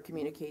genre for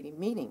communicating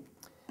meaning.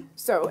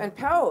 So, and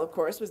Powell, of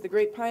course, was the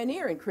great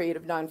pioneer in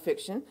creative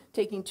nonfiction,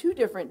 taking 2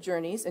 different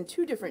journeys in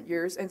 2 different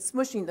years and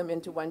smushing them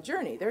into one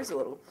journey. There's a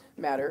little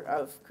matter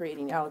of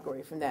creating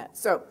allegory from that.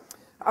 So,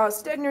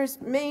 Stegner's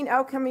main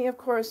alchemy, of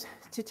course,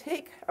 to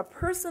take a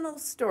personal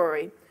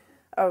story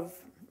of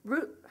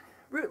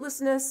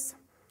rootlessness,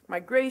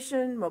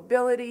 migration,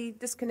 mobility,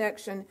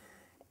 disconnection,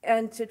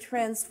 and to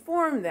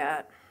transform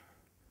that,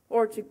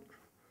 or to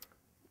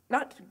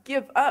not to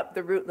give up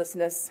the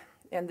rootlessness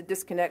and the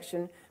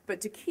disconnection,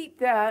 but to keep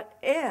that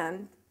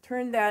and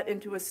turn that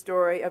into a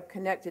story of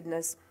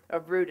connectedness,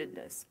 of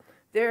rootedness.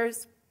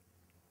 There's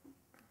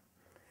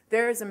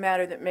a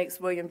matter that makes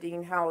William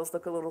Dean Howells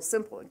look a little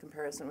simple in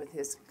comparison with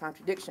his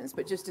contradictions,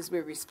 but just as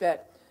we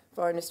respect,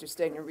 for Mr.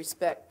 Stegner,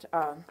 respect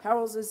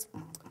Howells's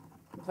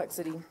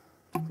complexity,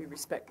 we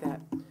respect that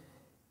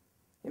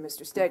in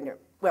Mr. Stegner.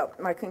 Well,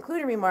 my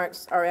concluding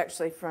remarks are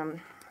actually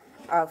framed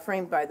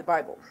by the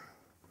Bible,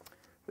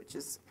 which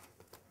is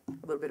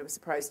a little bit of a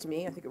surprise to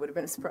me. I think it would have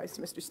been a surprise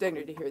to Mr.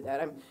 Stegner to hear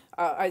that.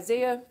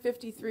 Isaiah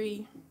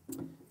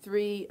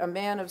 53:3, a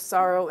man of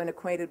sorrow and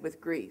acquainted with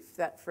grief.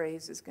 That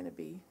phrase is going to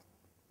be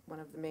one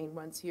of the main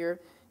ones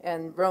here.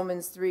 And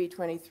Romans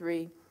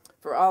 3:23,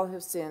 for all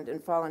have sinned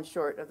and fallen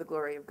short of the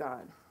glory of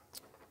God.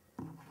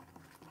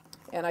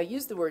 And I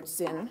use the word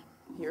sin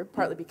here,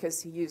 partly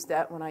because he used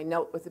that when I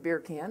knelt with the beer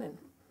can and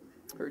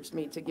urged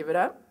me to give it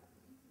up.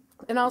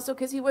 And also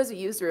because he was a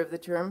user of the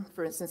term.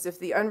 For instance, if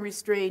the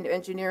unrestrained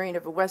engineering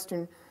of a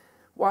Western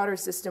water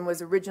system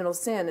was original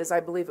sin, as I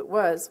believe it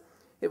was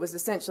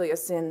essentially a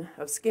sin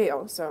of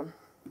scale. So,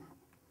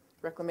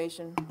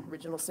 reclamation,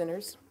 original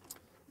sinners.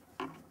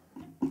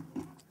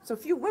 So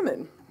few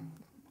women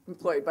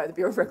employed by the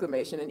Bureau of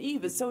Reclamation, and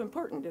Eve is so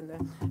important in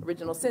the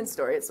original sin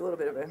story. It's a little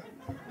bit of a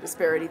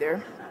disparity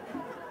there.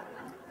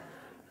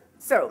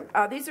 So,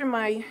 these are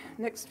my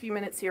next few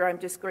minutes here. I'm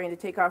just going to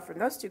take off from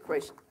those 2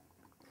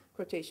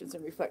 quotations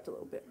and reflect a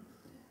little bit.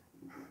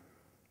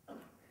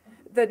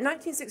 The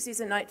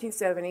 1960s and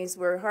 1970s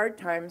were hard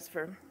times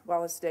for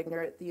Wallace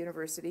Stegner at the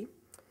university.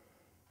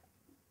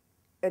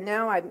 And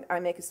now I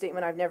make a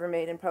statement I've never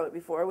made in public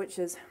before, which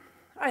is,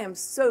 I am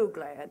so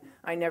glad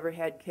I never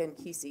had Ken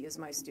Kesey as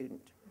my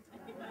student.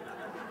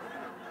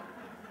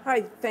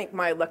 I thank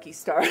my lucky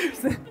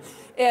stars.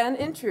 And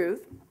in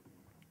truth,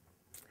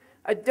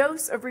 A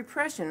dose of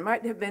repression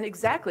might have been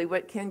exactly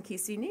what Ken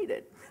Kesey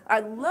needed. I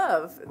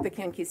love the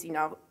Ken Kesey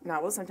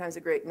novel, Sometimes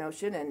a Great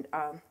Notion, and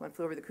One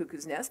Flew Over the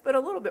Cuckoo's Nest, but a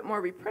little bit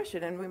more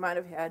repression, and we might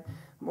have had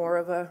more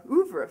of a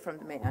oeuvre from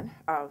the man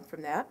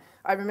from that.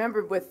 I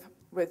remember with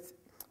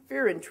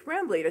fear and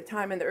trembling at a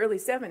time in the early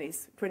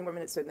 70s, 20 more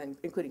minutes, and then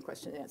including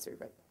question and answer,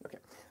 right?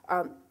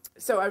 Okay.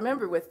 So I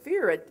remember with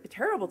fear, a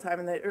terrible time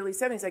in the early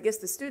 70s. I guess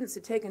the students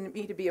had taken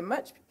me to be a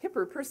much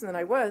hipper person than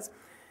I was.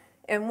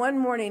 And one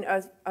morning,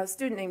 a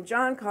student named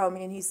John called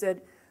me, and he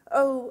said,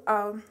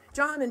 oh,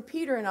 John and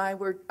Peter and I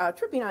were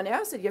tripping on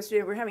acid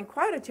yesterday. We were having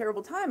quite a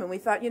terrible time, and we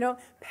thought, you know,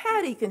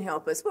 Patty can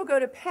help us. We'll go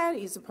to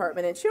Patty's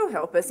apartment, and she'll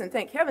help us. And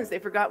thank heavens they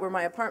forgot where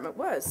my apartment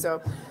was.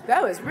 So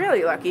that was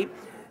really lucky.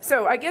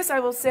 So I guess I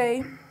will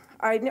say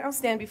I now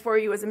stand before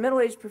you as a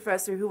middle-aged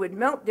professor who would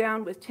melt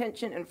down with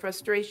tension and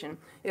frustration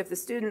if the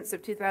students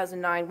of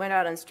 2009 went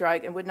out on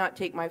strike and would not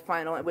take my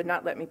final and would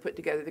not let me put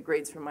together the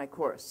grades for my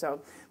course. So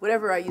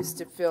whatever I used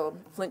to feel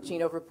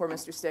flinching over poor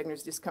Mr.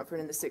 Stegner's discomfort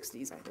in the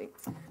 60s, I think,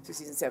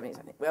 60s and 70s,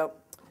 I think, well,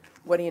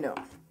 what do you know?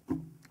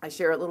 I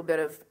share a little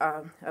bit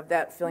of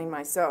that feeling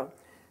myself.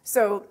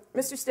 So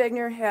Mr.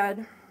 Stegner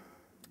had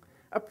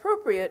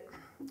appropriate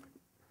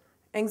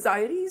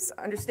anxieties,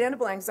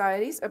 understandable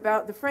anxieties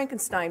about the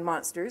Frankenstein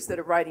monsters that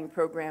a writing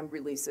program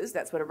releases.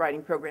 That's what a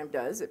writing program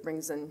does. It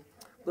brings in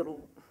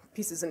little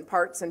pieces and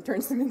parts and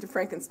turns them into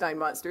Frankenstein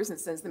monsters and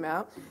sends them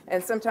out.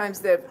 And sometimes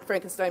the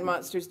Frankenstein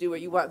monsters do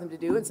what you want them to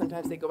do, and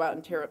sometimes they go out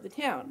and tear up the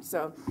town.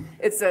 So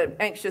it's an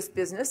anxious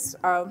business,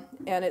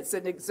 and it's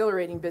an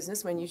exhilarating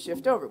business when you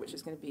shift over, which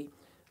is going to be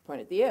the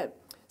point at the end.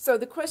 So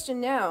the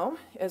question now,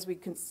 as we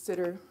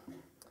consider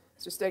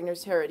Mr.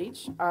 Stegner's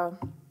heritage,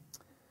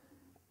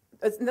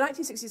 the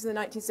 1960s and the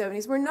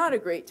 1970s were not a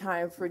great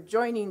time for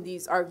joining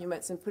these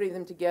arguments and putting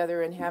them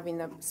together and having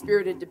the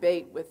spirited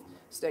debate with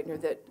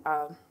Stegner that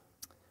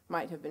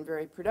might have been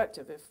very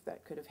productive if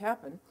that could have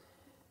happened.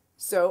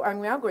 So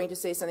I'm now going to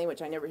say something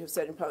which I never have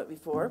said in public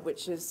before,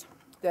 which is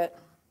that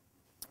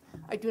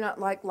I do not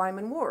like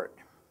Lyman Ward.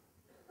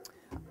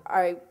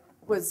 I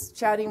was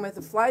chatting with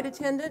a flight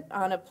attendant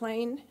on a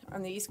plane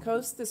on the East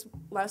Coast this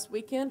last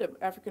weekend, an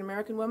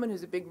African-American woman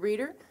who's a big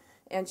reader.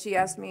 And she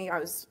asked me,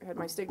 had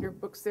my Stegner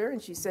books there,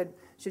 and she said,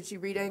 should she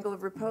read Angle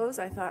of Repose?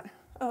 I thought,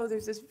 oh,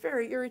 there's this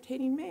very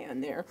irritating man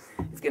there.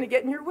 He's going to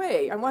get in your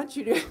way. I want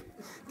you to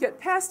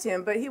get past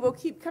him, but he will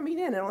keep coming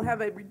in, and he'll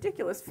have a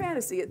ridiculous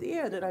fantasy at the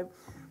end. And you're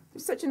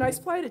such a nice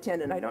flight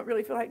attendant. I don't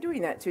really feel like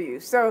doing that to you.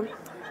 So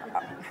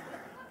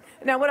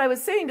now what I was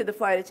saying to the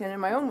flight attendant in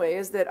my own way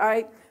is that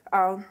I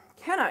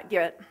cannot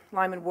get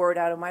Lyman Ward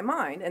out of my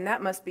mind, and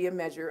that must be a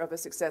measure of a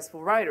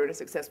successful writer and a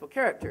successful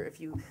character.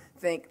 If you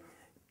think,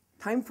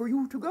 time for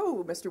you to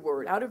go, Mr.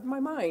 Ward, out of my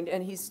mind,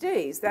 and he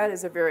stays. That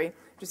is a very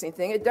interesting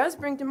thing. It does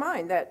bring to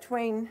mind that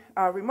Twain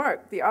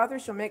remark, the author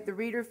shall make the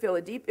reader feel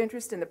a deep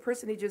interest in the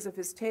personages of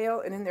his tale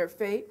and in their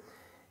fate,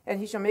 and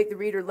he shall make the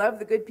reader love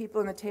the good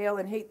people in the tale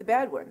and hate the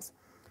bad ones.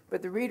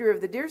 But the reader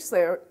of the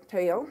Deerslayer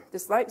tale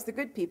dislikes the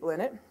good people in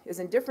it, is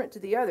indifferent to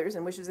the others,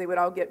 and wishes they would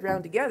all get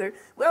drowned together.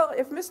 Well,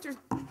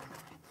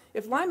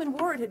 if Lyman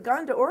Ward had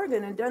gone to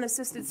Oregon and done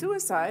assisted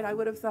suicide, I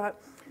would have thought,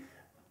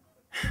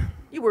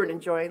 you weren't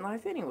enjoying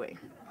life anyway.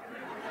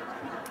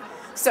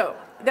 So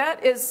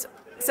that is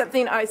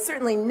something I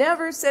certainly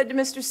never said to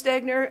Mr.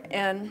 Stegner,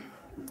 and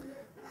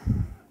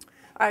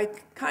I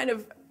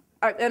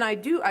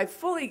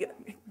fully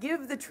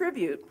give the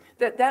tribute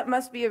that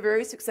must be a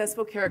very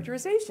successful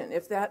characterization.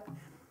 If that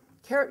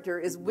character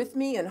is with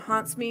me and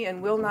haunts me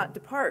and will not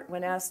depart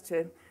when asked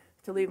to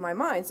leave my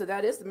mind, so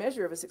that is the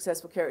measure of a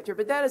successful character.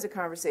 But that is a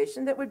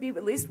conversation that would be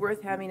at least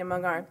worth having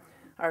among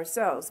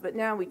ourselves. But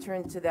now we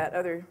turn to that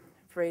other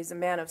phrase, a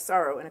man of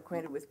sorrow and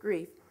acquainted with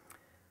grief.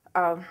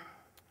 I'm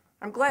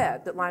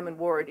glad that Lyman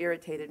Ward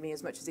irritated me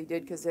as much as he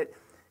did, because it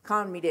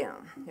calmed me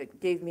down.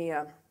 It gave me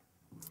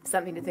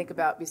something to think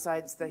about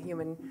besides the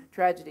human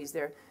tragedies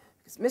there.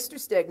 Because Mr.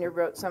 Stegner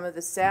wrote some of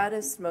the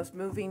saddest, most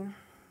moving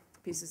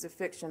pieces of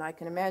fiction I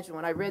can imagine.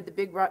 When I read The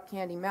Big Rock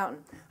Candy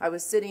Mountain, I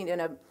was sitting in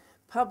a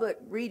public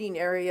reading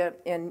area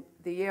in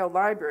the Yale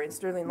Library, in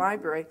Sterling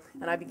Library,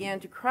 and I began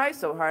to cry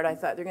so hard I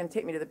thought they're going to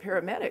take me to the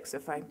paramedics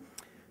if I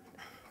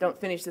don't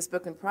finish this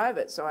book in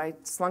private. So I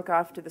slunk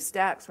off to the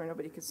stacks where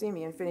nobody could see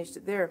me and finished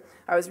it there.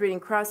 I was reading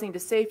Crossing to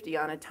Safety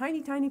on a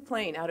tiny, tiny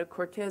plane out of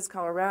Cortez,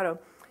 Colorado.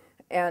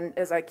 And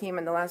as I came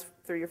in the last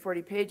 30 or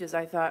 40 pages,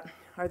 I thought,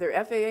 are there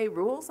FAA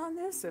rules on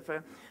this? If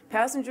a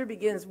passenger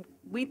begins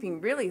weeping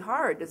really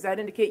hard, does that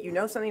indicate you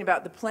know something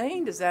about the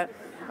plane? Does that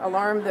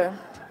alarm the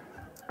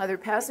other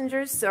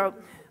passengers? So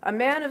a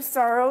man of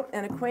sorrow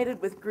and acquainted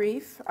with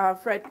grief.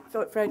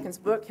 Philip Fredkin's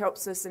book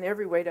helps us in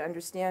every way to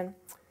understand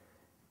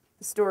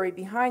the story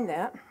behind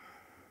that.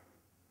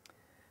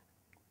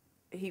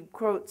 He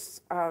quotes,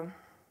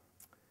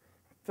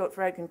 Philip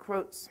Fredkin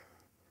quotes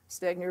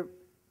Stegner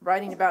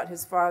writing about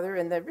his father,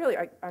 and that really,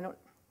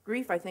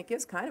 grief I think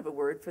is kind of a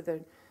word for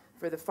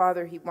the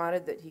father he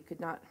wanted that he could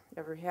not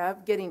ever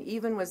have. Getting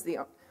even was the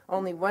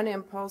only one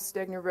impulse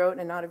Stegner wrote,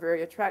 and not a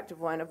very attractive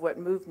one, of what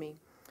moved me.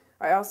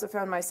 I also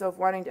found myself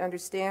wanting to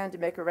understand, to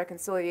make a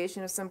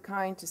reconciliation of some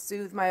kind, to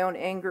soothe my own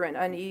anger and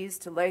unease,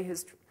 to lay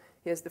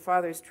the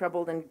father's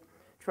troubled and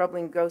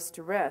troubling ghost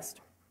to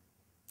rest.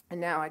 And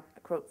now, I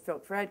quote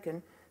Philip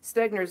Fradkin,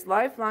 Stegner's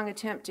lifelong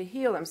attempt to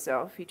heal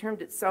himself, he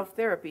termed it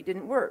self-therapy,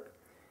 didn't work.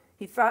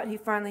 He thought he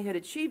finally had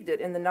achieved it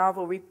in the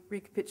novel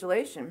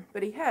Recapitulation,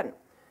 but he hadn't,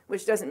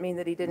 which doesn't mean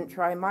that he didn't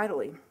try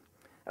mightily.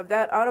 Of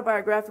that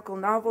autobiographical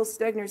novel,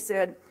 Stegner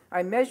said,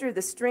 I measure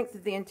the strength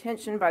of the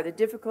intention by the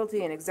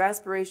difficulty and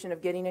exasperation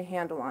of getting a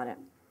handle on it.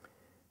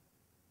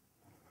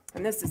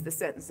 And this is the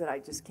sentence that I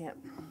just can't,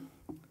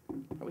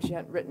 I wish you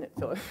hadn't written it,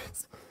 Philip.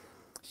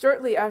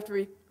 Shortly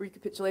after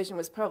Recapitulation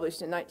was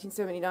published in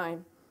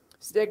 1979,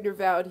 Stegner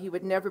vowed he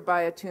would never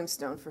buy a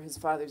tombstone for his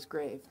father's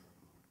grave.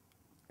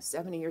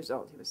 70 years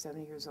old. He was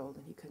 70 years old,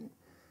 and he couldn't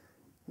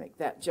make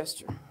that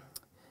gesture.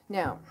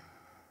 Now,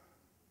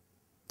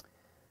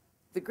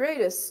 the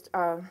greatest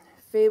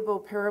fable,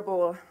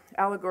 parable,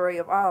 allegory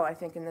of all, I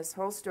think, in this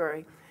whole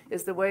story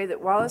is the way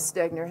that Wallace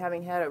Stegner,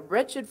 having had a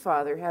wretched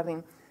father,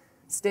 having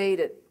stayed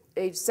at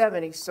age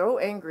 70 so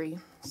angry,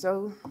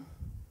 so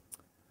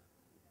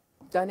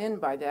done in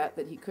by that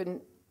he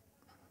couldn't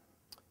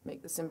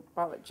make the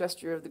symbolic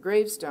gesture of the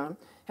gravestone,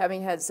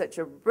 having had such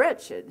a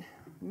wretched,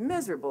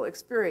 miserable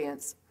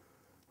experience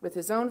with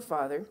his own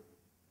father,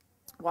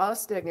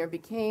 Wallace Stegner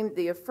became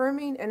the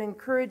affirming and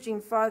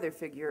encouraging father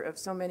figure of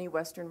so many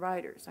Western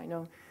writers. I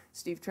know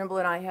Steve Trimble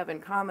and I have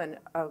in common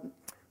a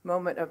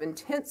moment of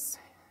intense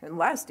and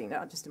lasting,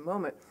 not just a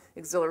moment,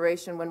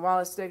 exhilaration when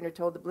Wallace Stegner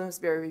told the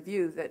Bloomsbury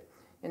Review that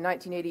in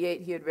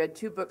 1988 he had read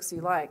 2 books he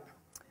liked,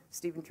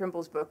 Stephen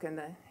Trimble's book and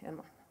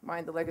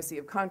mine, The Legacy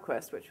of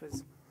Conquest, which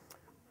was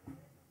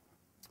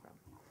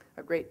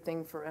a great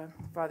thing for a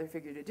father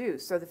figure to do.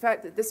 So the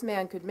fact that this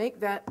man could make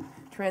that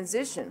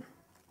transition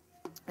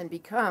and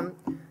become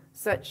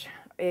such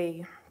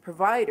a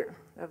provider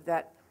of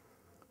that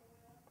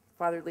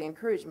fatherly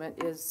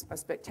encouragement is a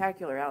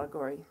spectacular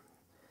allegory.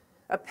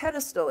 A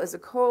pedestal is a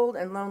cold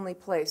and lonely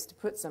place to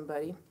put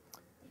somebody.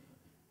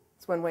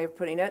 It's one way of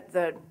putting it.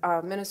 The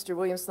minister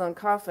William Sloane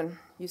Coffin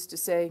used to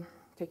say,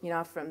 taking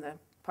off from the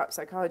pop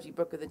psychology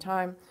book of the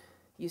time,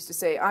 used to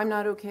say, I'm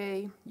not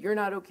okay, you're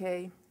not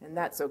okay, and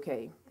that's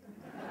okay.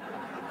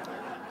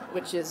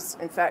 Which is,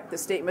 in fact, the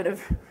statement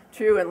of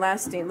true and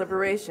lasting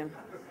liberation.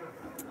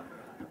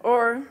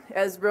 Or,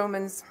 as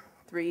Romans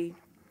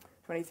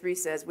 3:23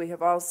 says, we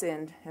have all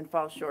sinned and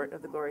fall short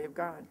of the glory of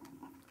God.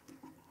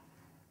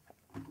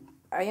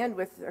 I end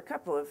with a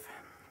couple of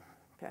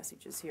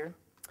passages here.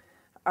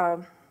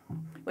 When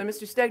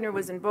Mr. Stegner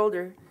was in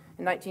Boulder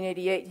in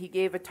 1988, he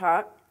gave a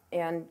talk,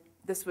 and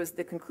this was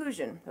the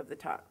conclusion of the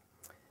talk.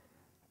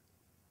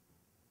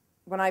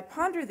 When I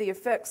ponder the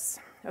effects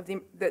of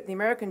that the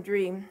American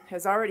dream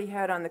has already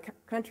had on the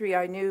country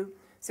I knew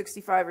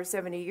 65 or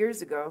 70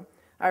 years ago,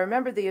 I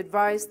remember the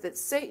advice that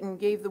Satan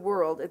gave the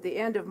world at the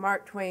end of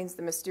Mark Twain's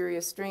The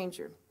Mysterious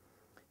Stranger.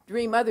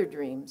 Dream other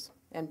dreams,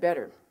 and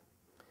better,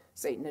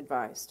 Satan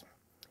advised.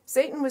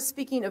 Satan was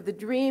speaking of the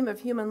dream of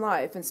human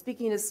life, and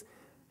speaking as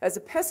a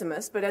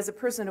pessimist, but as a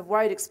person of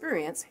wide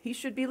experience, he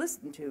should be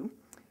listened to,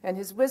 and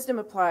his wisdom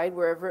applied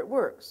wherever it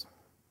works.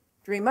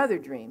 Dream other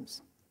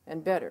dreams,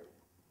 and better.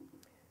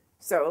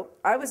 So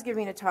I was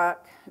giving a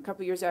talk a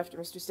couple years after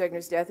Mr.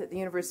 Stegner's death at the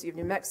University of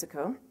New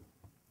Mexico,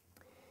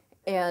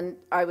 and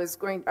I was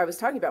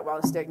talking about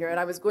Wallace Stegner, and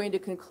I was going to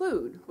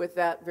conclude with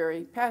that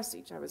very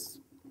passage. I was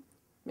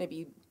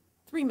maybe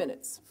 3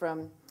 minutes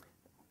from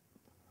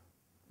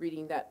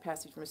reading that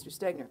passage from Mr.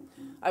 Stegner.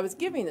 I was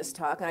giving this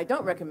talk, and I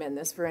don't recommend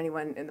this for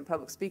anyone in the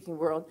public speaking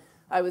world.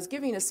 I was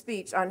giving a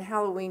speech on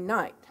Halloween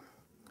night,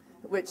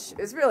 which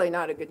is really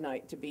not a good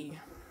night to be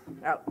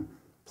out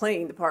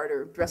playing the part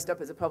or dressed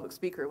up as a public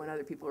speaker when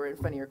other people are in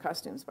funnier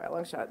costumes by a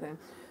long shot than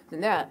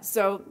that.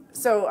 So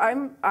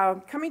I'm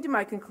coming to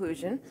my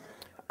conclusion.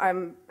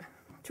 I'm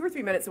 2 or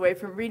 3 minutes away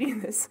from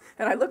reading this,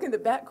 and I look in the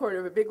back corner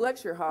of a big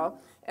lecture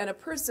hall, and a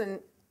person,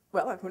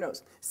 well, who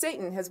knows,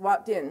 Satan has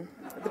walked in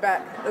at the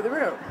back of the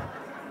room.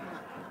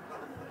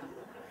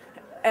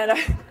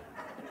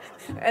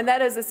 And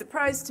that is a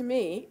surprise to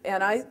me,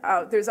 and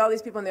there's all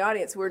these people in the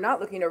audience who are not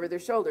looking over their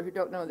shoulder who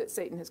don't know that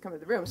Satan has come to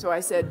the room. So I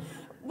said,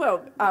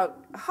 well,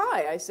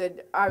 hi, I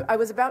said, I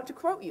was about to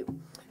quote you.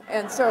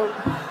 And so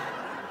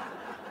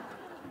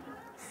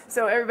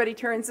everybody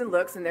turns and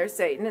looks, and there's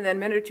Satan, and then a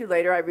minute or two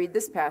later I read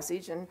this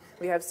passage, and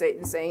we have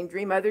Satan saying,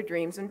 dream other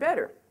dreams and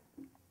better.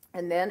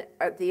 And then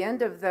at the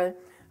end of the,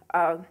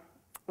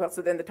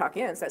 so then the talk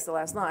ends, that's the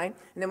last line,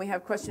 and then we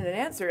have question and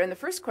answer, and the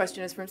first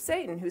question is from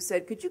Satan, who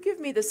said, could you give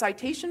me the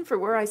citation for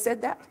where I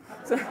said that?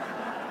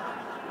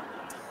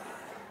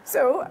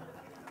 So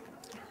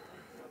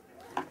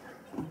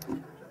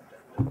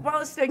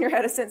Wallace Stegner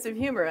had a sense of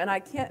humor, and I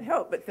can't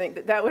help but think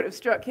that that would have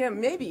struck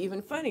him maybe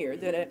even funnier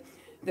than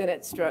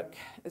it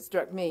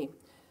struck me.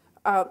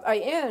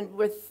 I end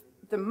with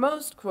the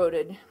most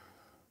quoted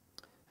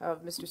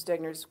of Mr.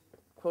 Stegner's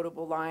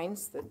quotable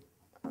lines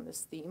on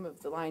this theme of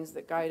the lines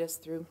that guide us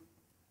through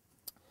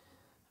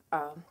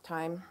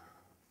time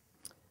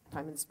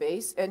and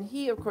space. And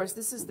he, of course,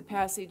 this is the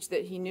passage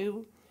that he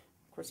knew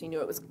Of course, he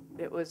knew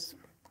it was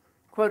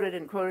quoted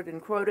and quoted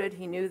and quoted.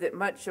 He knew that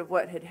much of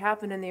what had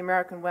happened in the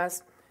American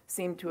West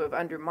seemed to have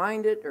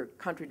undermined it or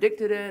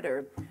contradicted it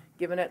or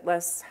given it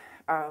less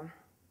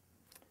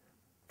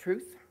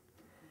truth.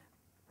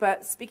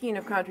 But speaking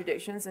of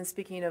contradictions and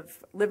speaking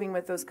of living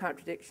with those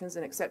contradictions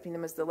and accepting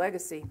them as the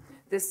legacy,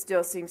 this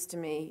still seems to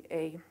me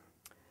a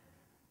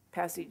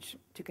passage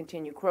to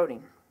continue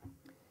quoting.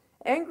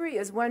 Angry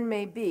as one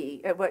may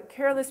be at what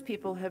careless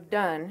people have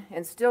done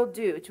and still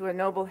do to a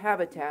noble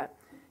habitat,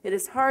 it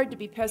is hard to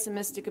be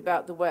pessimistic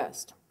about the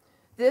West.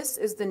 This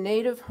is the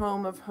native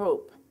home of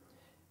hope.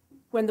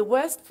 When the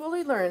West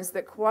fully learns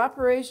that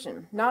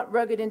cooperation, not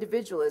rugged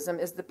individualism,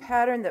 is the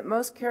pattern that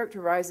most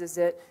characterizes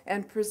it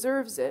and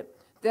preserves it,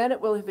 then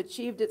it will have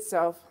achieved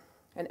itself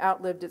and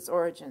outlived its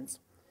origins.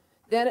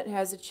 Then it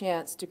has a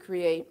chance to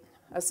create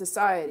a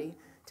society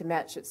to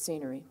match its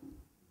scenery.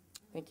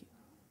 Thank you.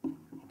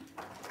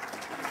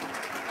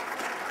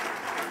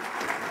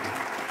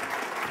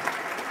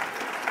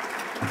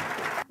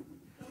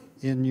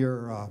 In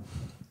your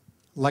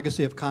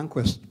Legacy of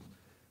Conquest,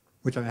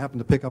 which I happened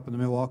to pick up in the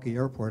Milwaukee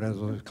airport as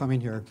I was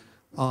coming here,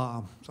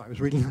 so I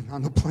was reading it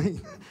on the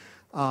plane,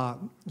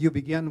 you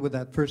begin with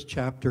that first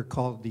chapter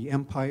called The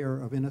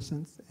Empire of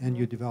Innocence, and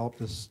you develop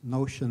this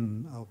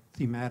notion of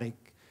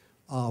thematic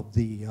of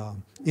the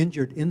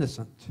injured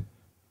innocent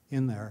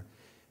in there.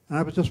 And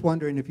I was just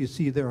wondering if you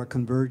see there a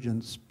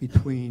convergence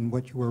between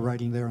what you were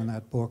writing there in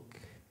that book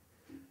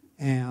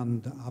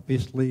and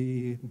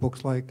obviously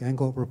books like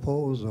Angle of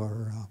Repose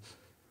or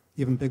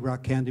even Big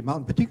Rock Candy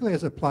Mountain, particularly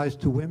as it applies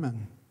to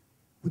women,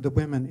 with the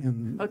women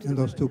in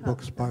those two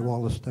books by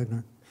Wallace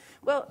Stegner.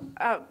 Well,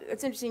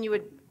 it's interesting you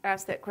would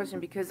ask that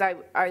question because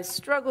I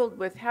struggled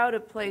with how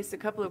to place a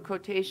couple of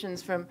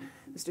quotations from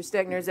Mr.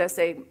 Stegner's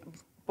essay,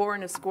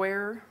 Born a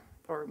Square,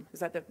 or is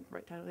that the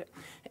right title?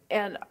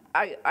 And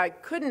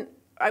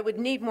I would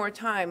need more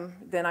time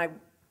than I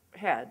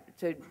had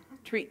to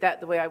treat that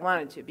the way I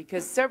wanted to,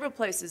 because several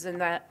places in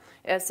that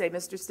essay,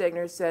 Mr.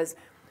 Stegner says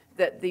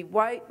that the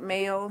white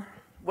male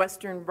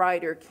Western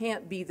writer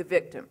can't be the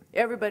victim.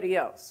 Everybody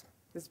else,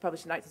 this is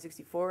published in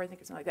 1964, I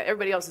think, or something like that,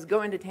 everybody else is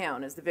going to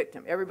town as the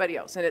victim, everybody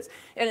else. And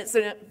it's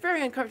a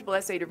very uncomfortable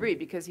essay to read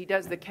because he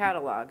does the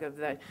catalog of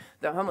the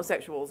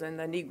homosexuals and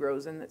the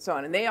Negroes and so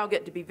on, and they all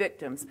get to be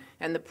victims.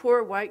 And the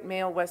poor white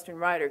male Western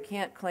writer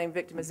can't claim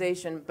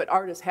victimization, but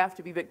artists have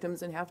to be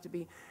victims and have to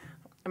be,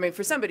 I mean,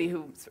 for somebody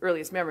whose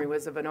earliest memory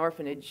was of an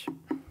orphanage,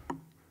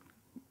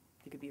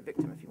 you could be a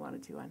victim if you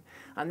wanted to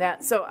on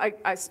that. So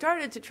I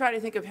started to try to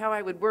think of how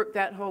I would work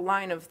that whole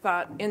line of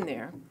thought in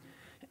there.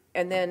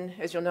 And then,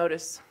 as you'll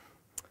notice,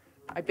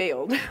 I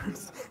bailed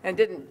and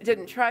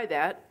didn't try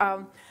that.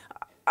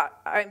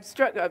 I'm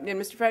struck in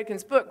Mr.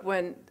 Fradkin's book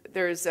when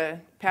there's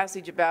a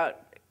passage about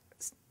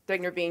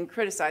Stegner being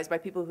criticized by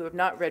people who have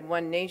not read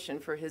One Nation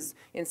for his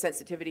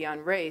insensitivity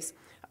on race.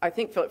 I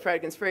think Philip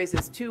Fradkin's phrase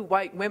is, 2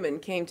 white women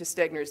came to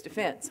Stegner's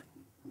defense,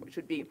 which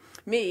would be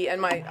me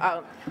and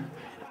my,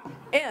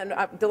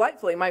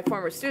 delightfully, my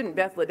former student,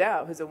 Beth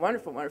Ladow, who's a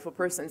wonderful, wonderful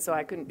person, so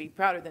I couldn't be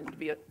prouder than to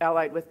be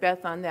allied with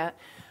Beth on that.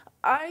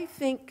 I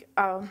think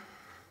that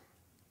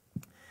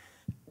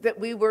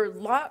we were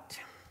locked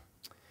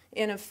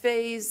in a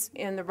phase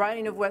in the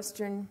writing of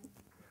Western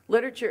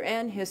literature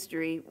and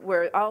history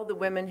where all the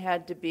women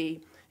had to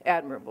be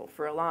admirable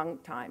for a long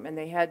time, and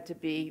they had to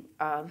be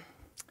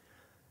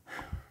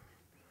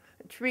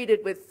treated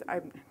with,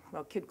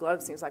 well, kid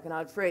gloves seems like an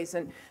odd phrase,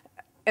 and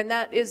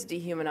that is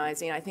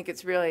dehumanizing. I think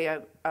it's really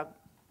a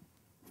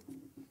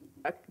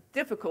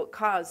difficult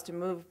cause to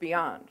move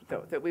beyond,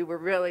 though, that we were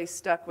really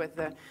stuck with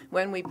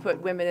when we put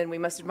women in, we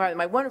must admire them.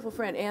 My wonderful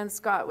friend Ann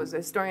Scott was a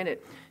historian at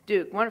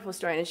Duke, wonderful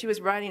historian, and she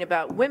was writing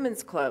about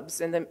women's clubs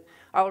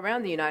all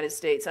around the United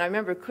States. And I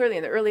remember clearly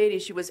in the early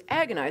 80s she was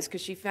agonized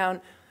because she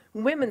found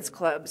women's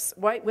clubs,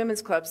 white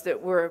women's clubs,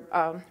 that were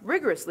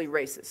rigorously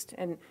racist.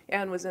 And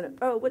Ann was in it,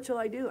 oh, what shall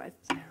I do? I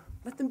said,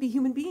 let them be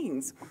human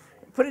beings.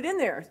 Put it in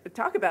there,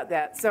 talk about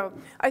that. So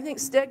I think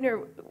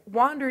Stegner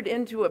wandered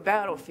into a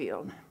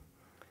battlefield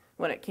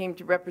when it came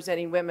to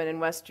representing women in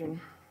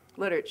Western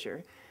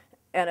literature.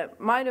 And it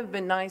might have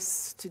been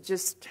nice to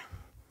just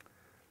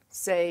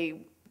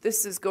say,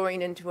 this is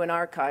going into an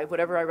archive.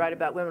 Whatever I write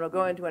about women will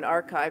go into an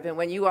archive, and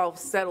when you all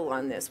settle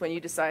on this, when you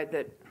decide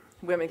that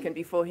women can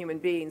be full human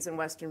beings in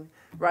Western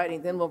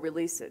writing, then we'll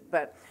release it.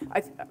 But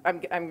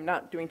I'm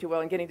not doing too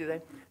well in getting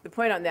to the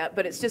point on that,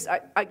 but it's just,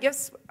 I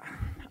guess,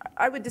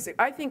 I would disagree.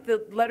 I think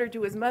the letter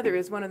to his mother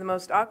is one of the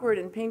most awkward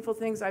and painful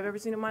things I've ever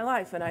seen in my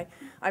life, and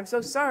I'm so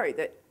sorry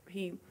that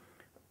he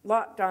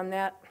locked on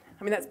that.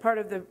 I mean, that's part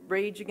of the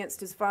rage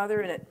against his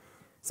father, and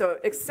so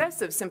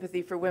excessive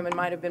sympathy for women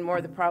might have been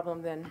more the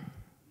problem than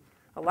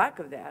a lack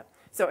of that.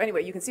 So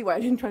anyway, you can see why I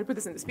didn't try to put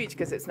this in the speech,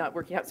 because it's not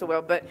working out so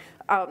well. But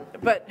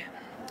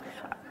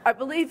I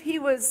believe he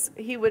read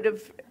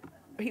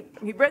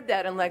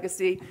that in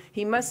Legacy.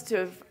 He must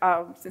have,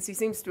 since he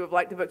seems to have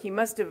liked the book, he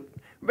must have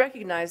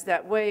recognized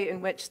that way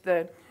in which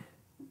the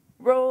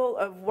role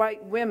of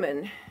white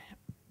women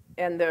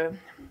and the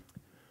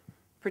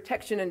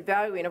protection and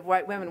valuing of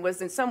white women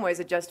was in some ways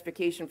a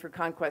justification for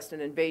conquest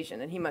and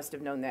invasion, and he must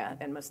have known that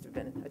and must have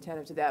been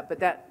attentive to that.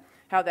 But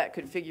how that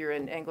could figure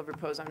in angle of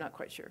repose, I'm not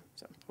quite sure.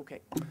 So,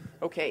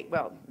 okay.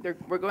 Well,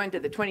 we're going to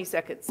the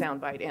 20-second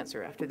soundbite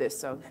answer after this.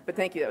 So, but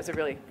thank you. That was a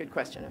really good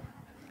question.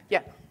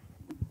 Yeah.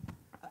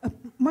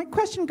 My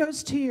question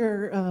goes to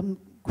your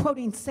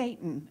quoting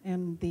Satan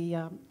and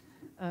the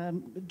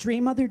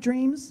dream other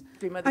dreams.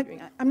 Dream other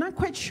dreams. I'm not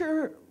quite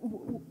sure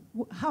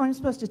how I'm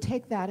supposed to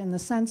take that, in the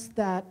sense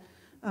that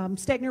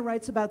Stegner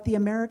writes about the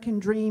American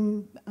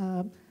dream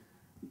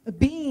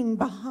being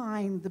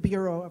behind the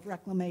Bureau of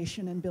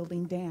Reclamation and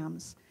building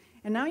dams.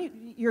 And now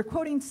you're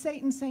quoting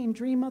Satan saying,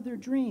 dream other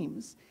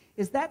dreams.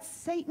 Is that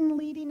Satan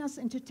leading us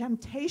into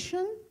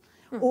temptation?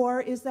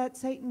 Or is that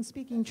Satan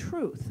speaking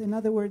truth? In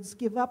other words,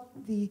 give up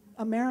the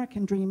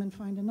American dream and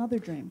find another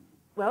dream.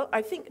 Well,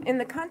 I think in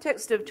the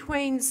context of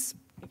Twain's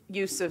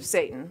use of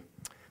Satan,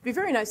 it'd be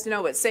very nice to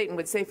know what Satan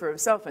would say for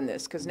himself in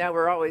this, because now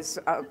we're always,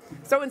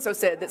 so-and-so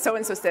said that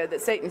so-and-so said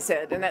that Satan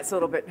said, and that's a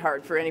little bit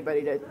hard for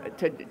anybody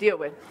to deal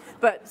with.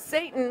 But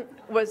Satan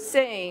was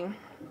saying,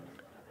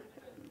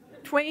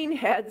 Twain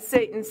had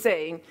Satan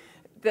saying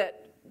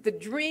that the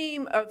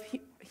dream of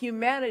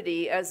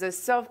humanity as a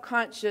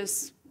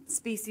self-conscious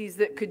species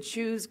that could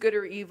choose good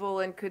or evil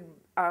and could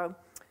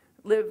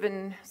live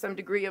in some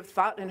degree of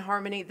thought and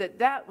harmony,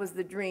 that was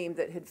the dream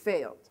that had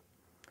failed.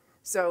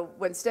 So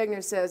when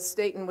Stegner says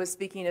Satan was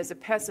speaking as a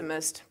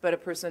pessimist, but a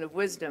person of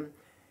wisdom,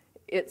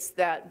 it's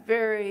that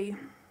very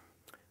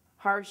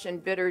harsh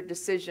and bitter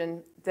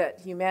decision that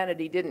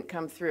humanity didn't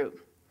come through,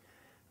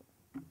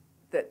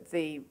 that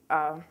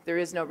there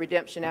is no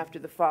redemption after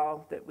the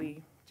fall, that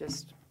we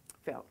just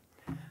fell.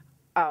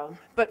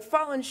 But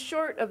fallen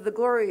short of the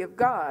glory of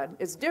God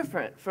is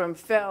different from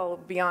fell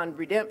beyond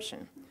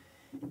redemption.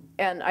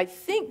 And I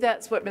think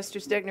that's what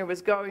Mr. Stegner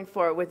was going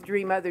for with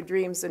dream other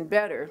dreams and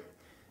better.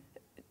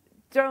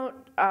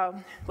 Well,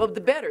 the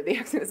better, the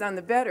accent is on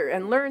the better,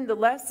 and learn the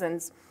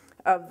lessons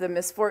of the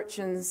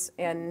misfortunes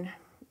and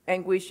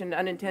anguish and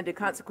unintended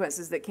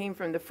consequences that came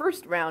from the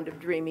first round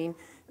of dreaming.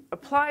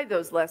 Apply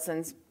those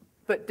lessons,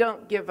 but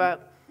don't give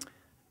up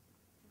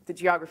the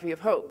geography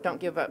of hope.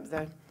 Don't give up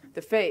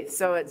the faith.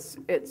 So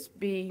it's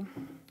be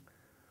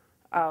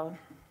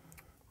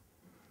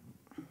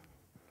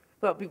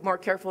more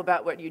careful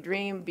about what you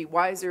dream, be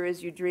wiser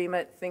as you dream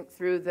it, think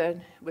through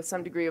with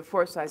some degree of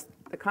foresight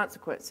the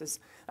consequences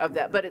of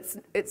that. But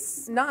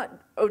it's not,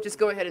 just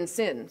go ahead and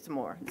sin some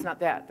more. It's not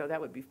that, though that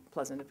would be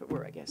pleasant if it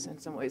were, I guess. In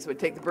some ways it would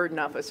take the burden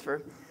off us,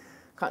 for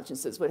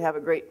consciences would have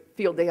a great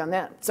field day on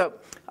that. So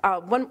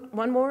one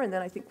more, and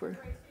then I think we're...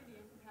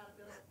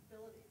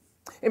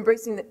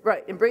 Embracing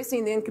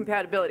the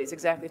incompatibilities,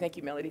 exactly. Thank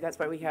you, Melody. That's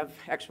why we have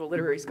actual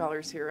literary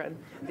scholars here on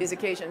these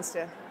occasions.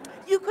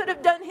 You could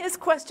have done his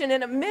question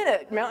in a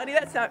minute, Melody.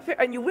 That's not fair.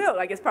 And you will,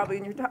 I guess, probably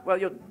in your talk. Well,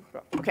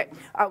 okay.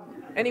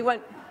 Anyone?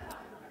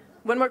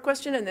 One more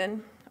question, and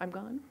then I'm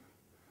gone.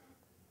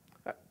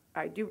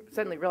 I do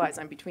suddenly realize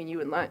I'm between you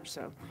and lunch,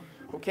 so.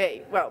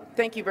 Okay, well,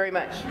 thank you very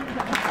much.